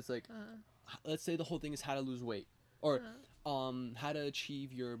box. It's like let's say the whole thing is how to lose weight or how to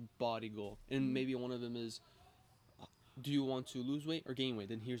achieve your body goal, and Mhm. maybe one of them is do you want to lose weight or gain weight?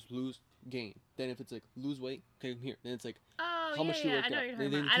 Then here's lose gain. Then if it's like lose weight, okay, here. Then it's like Oh, how much yeah, do you yeah, work I know out? what you're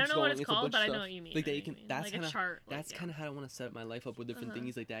Then talking it about. I keeps don't know what going. it's It's a called, bunch but of I know stuff. what you mean. Like I know that you what can. mean. That's like kind a of. chart. That's like, kind of how I want to set up my life up with different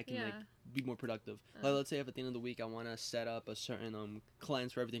things like that. I can like Yeah. be more productive. Uh. Like let's say if at the end of the week I want to set up a certain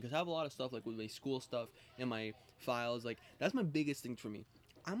cleanse for everything because I have a lot of stuff like with my school stuff and my files. Like that's my biggest thing for me.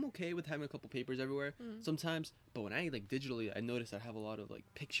 I'm okay with having a couple papers everywhere Mhm. sometimes, but when I like digitally, I notice I have a lot of like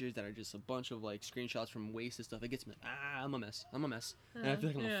pictures that are just a bunch of like screenshots from wasted stuff. It gets me like, I'm a mess, and I feel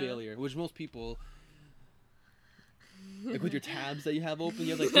like I'm a failure, which most people. Like with your tabs that you have open,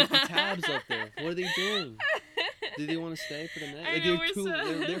 you have like 50 tabs up there. What are they doing? Do they want to stay for the night? I Like know,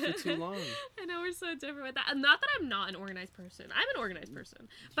 they're there for too long. I know we're so different with that. And not that I'm not an organized person. I'm an organized person,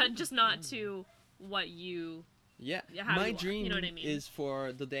 but just not to what you. Yeah, How my you are, dream you know what I mean? is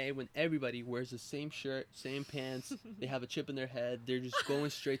for the day when everybody wears the same shirt, same pants, they have a chip in their head, they're just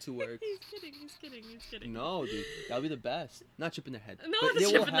going straight to work. He's kidding. No, dude, that'll be the best. Not chip in their head. No, but the it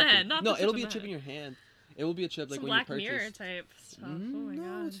chip will in the happen. head, not no, the chip it'll in be a the chip head. in your hand. It will be a chip like Some when Black you purchase. Mirror type stuff. Oh my no,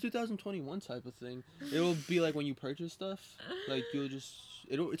 god. it's 2021 type of thing. It'll be like when you purchase stuff, like you'll just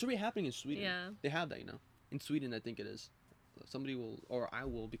it's already happening in Sweden. Yeah. They have that, you know. In Sweden, I think it is. Somebody will, or I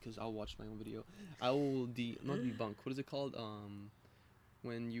will, because I'll watch my own video. I will not debunk. What is it called?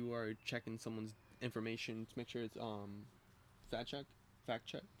 When you are checking someone's information to make sure it's fact check. Fact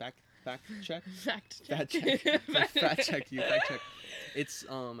check. It's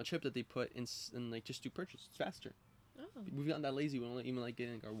a chip that they put in like just do purchase. It's faster. Oh. We've gotten that lazy. We don't even like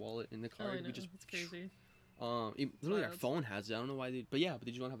getting our wallet in the Oh, card. I know. We just It's crazy. literally our Wild. phone has it. I don't know why but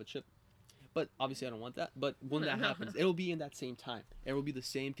they just don't have a chip. But obviously I don't want that. But when that No. happens, it'll be in that same time. It will be the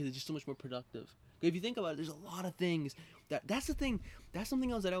same because it's just so much more productive. If you think about it, there's a lot of things that's the thing. That's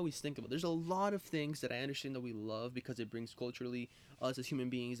something else that I always think about. There's a lot of things that I understand that we love because it brings culturally us as human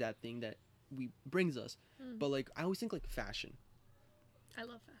beings that thing that brings us. Mm. But like I always think like fashion. I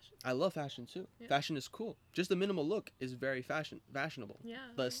love fashion. I love fashion too. Yeah. Fashion is cool. Just the minimal look is very fashionable. Yeah.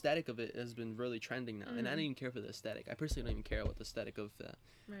 The aesthetic of it has been really trending now, and I Mhm. don't even care for the aesthetic. I personally don't even care about the aesthetic of that.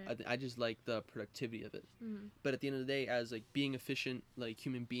 Right. I just like the productivity of it. Mhm. But at the end of the day, as like being efficient, like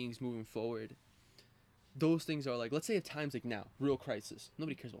human beings moving forward, those things are like, let's say at times like now, real crisis.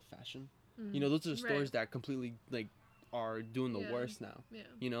 Nobody cares about fashion. Mhm. You know, those are the stores Right. that completely like are doing the Yeah. worst now. Yeah.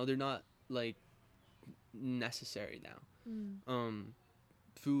 You know, they're not like necessary now. Mm.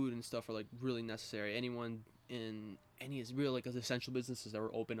 Food and stuff are like really necessary. Anyone in any is real like as essential businesses that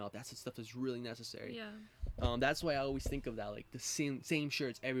were open up. That's the stuff that's really necessary. Yeah. That's why I always think of that, like the same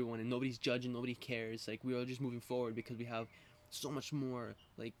shirts, everyone, and nobody's judging, nobody cares. Like we are just moving forward because we have so much more.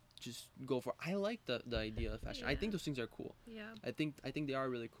 Like just go for. I like the idea of fashion. I Yeah. think those things are cool. Yeah. I think they are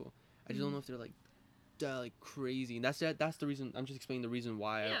really cool. I just don't Mhm. know if they're like crazy. And that's the reason. I'm just explaining the reason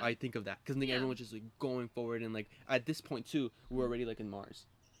why Yeah. I think of that because I think Yeah. everyone's just like going forward and like at this point too, we're already like in Mars.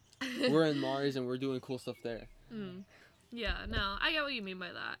 We're in Mars and we're doing cool stuff there. Mm. Yeah, no, I get what you mean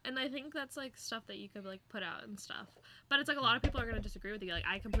by that. And I think that's like stuff that you could like put out and stuff. But it's like a lot of people are going to disagree with you. Like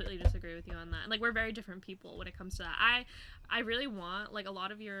I completely disagree with you on that. And like we're very different people when it comes to that. I really want like a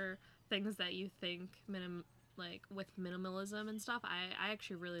lot of your things that you think like with minimalism and stuff, I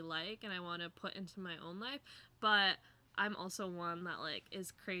actually really like and I want to put into my own life. But I'm also one that like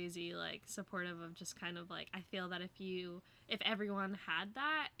is crazy like supportive of just kind of like I feel that if everyone had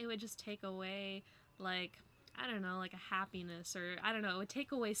that, it would just take away like I don't know, like a happiness or I don't know, it would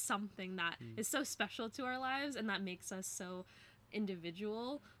take away something that is so special to our lives and that makes us so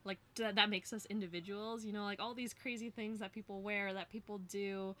individual, like that makes us individuals, you know, like all these crazy things that people wear, that people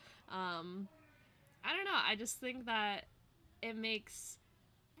do. I don't know, I just think that it makes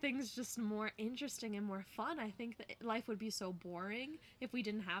things just more interesting and more fun. I think that life would be so boring if we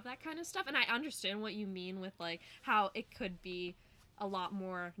didn't have that kind of stuff. And I understand what you mean with like how it could be a lot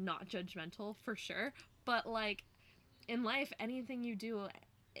more not judgmental for sure. But like in life, anything you do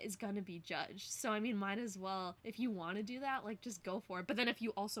is gonna be judged. So I mean, might as well if you want to do that, like just go for it. But then if you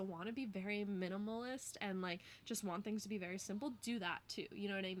also want to be very minimalist and like just want things to be very simple, do that too. You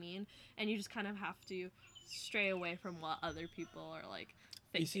know what I mean? And you just kind of have to stray away from what other people are like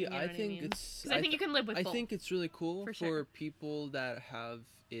thinking. You see, you know I what think I mean? it's. 'Cause I think you can live with I both. think it's really cool For for sure. people that have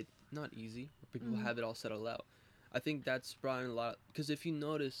it not easy, or people Mhm. have it all settled out. I think that's brought in a lot. Because if you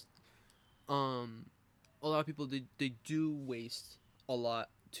notice, a lot of people they do waste a lot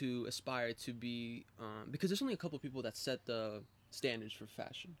to aspire to be because there's only a couple people that set the standards for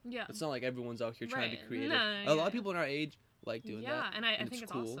fashion. Yeah. It's not like everyone's out here trying to be Right. creative. No, a lot of yeah. people in our age like doing Yeah, that. and I And think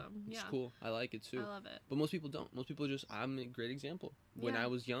it's cool. awesome. It's Yeah. cool. I like it too. I love it. But most people don't. Most people just. I'm a great example. When Yeah. I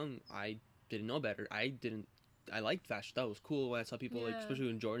was young, I didn't know better. I liked fashion. That was cool when I saw people like, Yeah. especially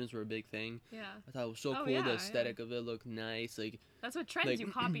when Jordans were a big thing. Yeah. I thought it was so Oh, cool. yeah, The yeah. aesthetic of it looked nice. Like That's what trends like you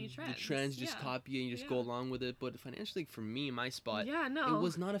copy trends. the trends you just Yeah. copy and you just go Yeah. along with it. But financially, for me, my spot, Yeah, no. it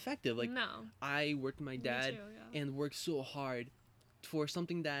was not effective. Like no. I worked with my dad Me too, yeah. and worked so hard for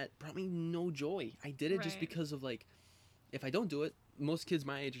something that brought me no joy. I did it just Right. because of like, if I don't do it, most kids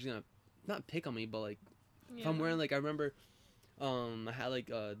my age are gonna not pick on me, but like if I'm Yeah. wearing like I remember I had like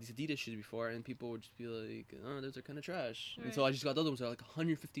these Adidas shoes before and people would just be like, oh, those are kind of trash. And so Right. I just got the other ones that are like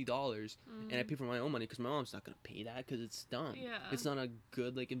 $150 and I Mm. paid for my own money because my mom's not gonna pay that because it's dumb. Yeah. It's not a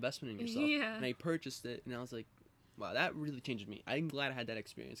good like investment in yourself. Yeah. And I purchased it and I was like, wow, that really changed me. I'm glad I had that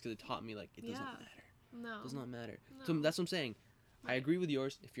experience because it taught me like it doesn't Yeah. matter. No. It does not matter. No. So that's what I'm saying. I Right. agree with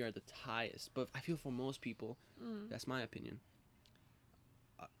yours if you're at the highest, but I feel for most people, Mm. that's my opinion.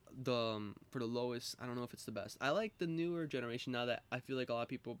 For the lowest, I don't know if it's the best. I like the newer generation now that I feel like a lot of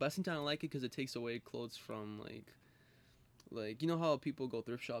people. But at the same time, I like it because it takes away clothes from like you know how people go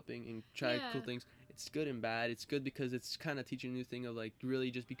thrift shopping and try Yeah. cool things. It's good and bad. It's good because it's kind of teaching a new thing of like really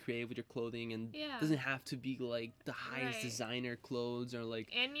just be creative with your clothing and Yeah. doesn't have to be like the highest Right. designer clothes or like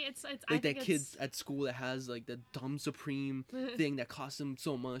And it's I like think that kid at school that has like the dumb Supreme thing that costs them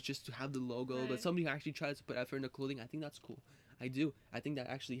so much just to have the logo. But Right. somebody who actually tries to put effort into clothing, I think that's cool. I do. I think that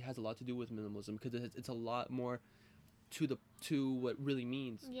actually has a lot to do with minimalism because it's a lot more to what really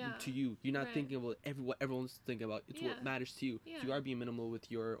means Yeah. to you. You're not Right. thinking about what everyone's thinking about. It's Yeah. what matters to you. Yeah. So you are being minimal with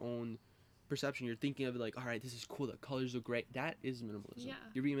your own perception. You're thinking of it like, all right, this is cool. The colors are great. That is minimalism. Yeah.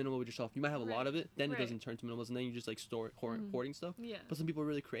 You're being minimal with yourself. You might have a lot Right. of it, then Right. it doesn't turn to minimalism. Then you just like Mhm. hoarding stuff. Yeah. But some people are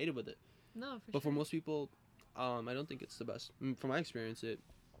really creative with it. No, for But sure. for most people, I don't think it's the best. From my experience, it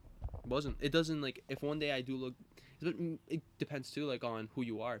wasn't. It doesn't like if one day I do look. It depends too, like on who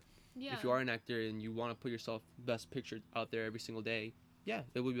you are. Yeah. If you are an actor and you want to put yourself best picture out there every single day, yeah,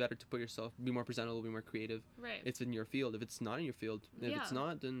 it would be better to put yourself be more presentable, be more creative. Right. It's in your field. If it's not in your field, if it's Yeah.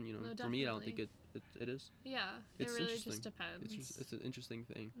 not, then you know, No, for me, I don't think definitely. it is. Yeah. It's it really interesting. just depends. It's an interesting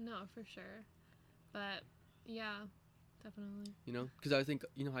thing, No, for sure. But yeah, definitely. you know, because I think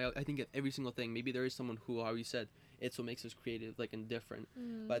you know how I think at every single thing, maybe there is someone who already said it's what makes us creative, like and different.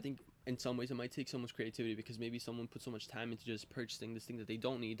 Mm. But I think in some ways it might take someone's creativity because maybe someone put so much time into just purchasing this thing that they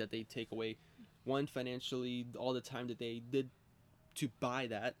don't need that they take away, one financially all the time that they did to buy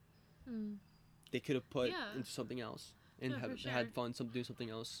that Mm. they could have put Yeah. into something else and No, for have sure. had fun doing something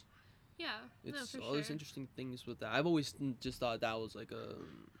else. Yeah. It's no, for all these sure. interesting things with that. I've always just thought that was like a,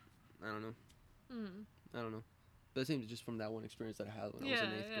 I don't know, Mm. I don't know. But it seems just from that one experience that I had when I was in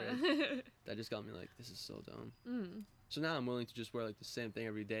Yeah. eighth grade, Yeah. that just got me like, this is so dumb. mm. So now I'm willing to just wear like the same thing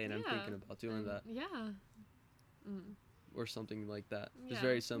every day, and I'm Yeah. thinking about doing And- that Yeah. Mm. or something like that. Yeah. It's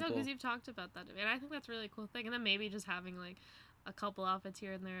very simple. No, because you've talked about that, and I think that's a really cool thing. And then maybe just having like a couple outfits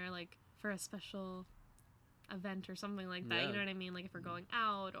here and there, like for a special, event or something like that. Yeah. You know what I mean? Like if we're going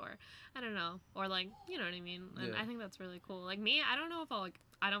out, or I don't know, or like, you know what I mean? And Yeah. I think that's really cool. Like me, I don't know if I'll like.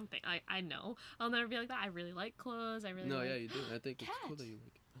 I don't think I know I'll never be like that. I really like clothes. I really No, like. yeah, you do. I think it's cool Cat. that you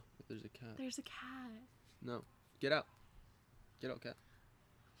like. Oh, there's a cat. There's a cat. No, get out. Get out, cat.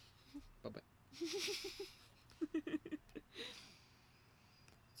 Bye bye.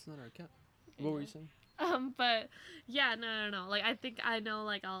 It's not our cat. What were you saying? But yeah, no. Like I think I know.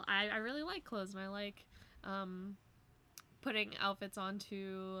 Like I really like clothes, and I like, putting outfits on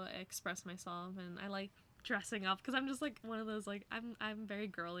to express myself, and I like dressing up because I'm just like one of those like I'm very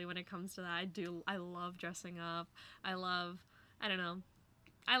girly when it comes to that. I love dressing up. I don't know.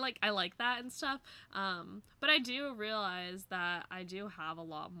 I like that and stuff. But I do realize that I do have a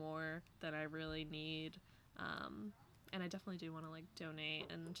lot more that I really need. And I definitely do want to like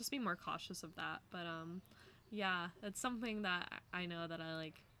donate and just be more cautious of that. But yeah, it's something that I know that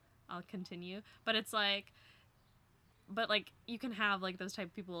I'll continue. But it's like, you can have like those type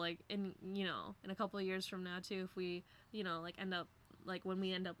of people like in a couple of years from now too, if we like end up like when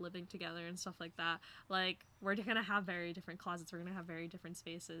we end up living together and stuff like that, like we're gonna have very different closets, we're gonna have very different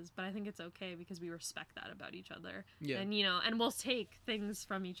spaces, but I think it's okay because we respect that about each other. Yeah. And and we'll take things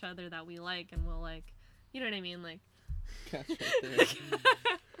from each other that we like, and we'll like, you know what I mean, like Cat's right there.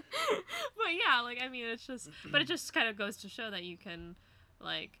 but yeah, like I mean it's just, but it just kind of goes to show that you can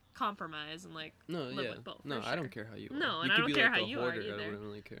like compromise and like No, live yeah. with both, No, for I don't sure. care how you are. No, and you I could don't be care like how a you are hoarder, I either. wouldn't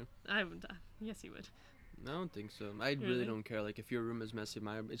really care. I would, yes you would. I don't think so. I Really? really don't care. Like if your room is messy,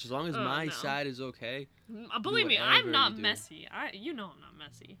 as long as Oh, my no. side is okay, Believe me, whatever I'm not you do. messy. I'm not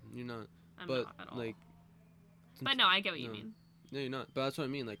messy. you're not. I'm But not at all. like, But no, I get what you no. mean. No, you're not. But that's what I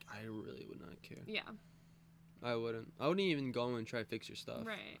mean. Like, I really would not care. Yeah. I wouldn't. I wouldn't even go and try to fix your stuff.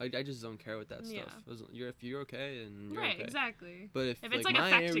 Right. I just don't care with that Yeah. stuff. If you're okay, and you're Right. okay. Exactly. But if If it's, like like, my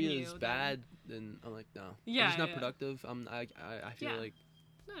affecting area you, is then- bad, then I'm like, no. Yeah, I'm just not yeah. productive. I feel Yeah. like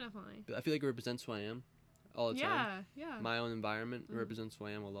No, definitely. I feel like it represents who I am, all the time. Yeah. My own environment Mhm. represents who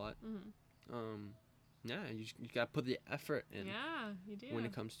I am a lot. Mhm. Yeah, you gotta put the effort in Yeah, you do. when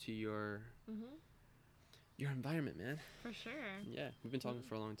it comes to your environment, man. For sure. Yeah, we've been talking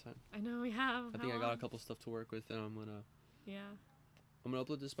for a long time. I know we have. I think I got a couple stuff to work with, and I'm Yeah. gonna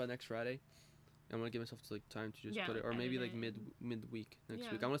upload this by next Friday. I'm gonna give myself like time to just Yeah, put it, or like, maybe edit like it. midweek next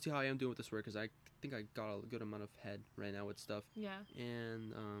Yeah. week. I want to see how I am doing with this work because I think I got a good amount of head right now with stuff, Yeah. and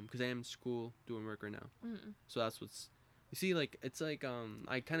because I am in school doing work right now, Mhm. so that's what's. You see, like it's like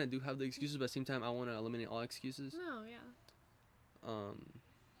I kind of do have the excuses, but at the same time I want to eliminate all excuses. No, yeah.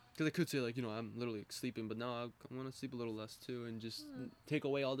 Because I could say like I'm literally sleeping, but no, I want to sleep a little less too, and just Mm. take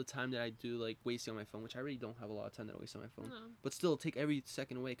away all the time that I do like wasting on my phone, which I really don't have a lot of time that I waste on my phone. No. But still take every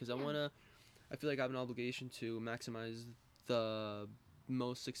second away because Yeah. I feel like I have an obligation to maximize the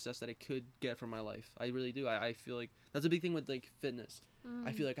most success that I could get from my life. I really do. I feel like that's a big thing with like fitness.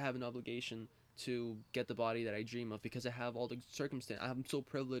 I feel like I have an obligation to get the body that I dream of because I have all the circumstance. I'm so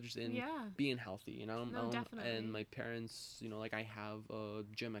privileged in Yeah. being healthy, you know. No, definitely. And my parents, like I have a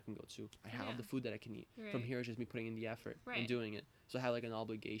gym I can go to. I have Yeah. the food that I can eat. From Right. here, it's just me putting in the effort Right. and doing it. So I have like an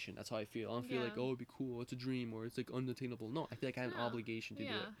obligation. That's how I feel. I don't feel like, Yeah. oh, it'd be cool. It's a dream or it's like unattainable. No, I feel like I have an No. obligation to do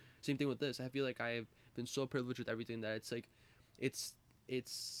it. Yeah. Same thing with this. I feel like I've been so privileged with everything that it's like,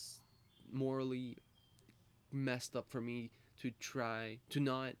 it's morally messed up for me to try to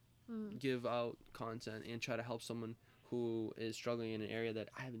not Mm. give out content and try to help someone who is struggling in an area that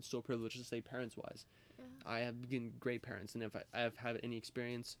I have been so privileged to say parents wise. Yeah. I have been great parents, and if I have had any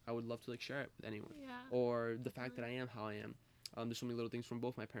experience, I would love to like share it with anyone. Yeah. Or the fact that I am how I am. There's so many little things from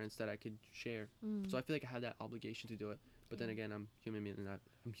both my parents that I could share. Mm. So I feel like I have that obligation to do it. But then Yeah. again, I'm human,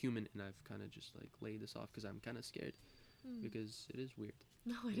 and I've kind of just like laid this off because I'm kind of scared Mm. because it is weird.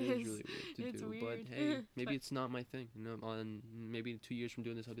 No, It is really weird to It's do. weird. But hey, maybe it's not my thing. On maybe 2 years from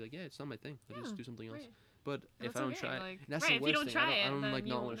doing this, I'll be like, yeah, it's not my thing. I'll Yeah, just do something else. Right. But if That's I don't okay, try, like- and that's right, the if you worst don't thing. try I it, don't then like you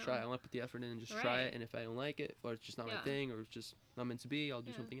not won't want to try. know. I want to put the effort in and just try Right. it. And if I don't like it, or it's just not my Yeah. thing, or it's just not meant to be, I'll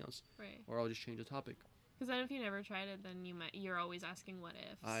do Yeah. something else, Right. or I'll just change the topic. Because then if you never tried it, then you're always asking what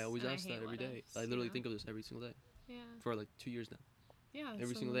ifs. I always and ask hate that every what day. ifs, I you literally know? think of this every single day Yeah. for like 2 years now. Yeah.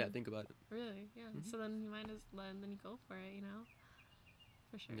 Every so single day I then- think about it. Really? Yeah. Mhm. So then you might as then you go for it, you know?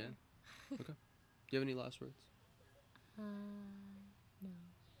 For sure. Yeah. Do you have any last words? No.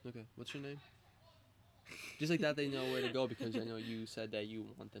 Okay. What's your name? Just like that, they know where to go because I know you said that you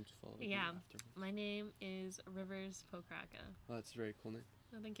want them to follow you Yeah. after. My name is Rivers Pokraka. Oh, that's a very cool name.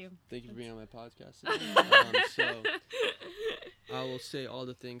 Oh, thank you. Thank you for That's- being on my podcast. So I will say all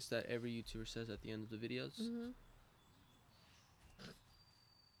the things that every YouTuber says at the end of the videos. Mhm.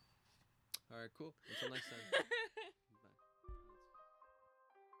 All right, cool. Until next time.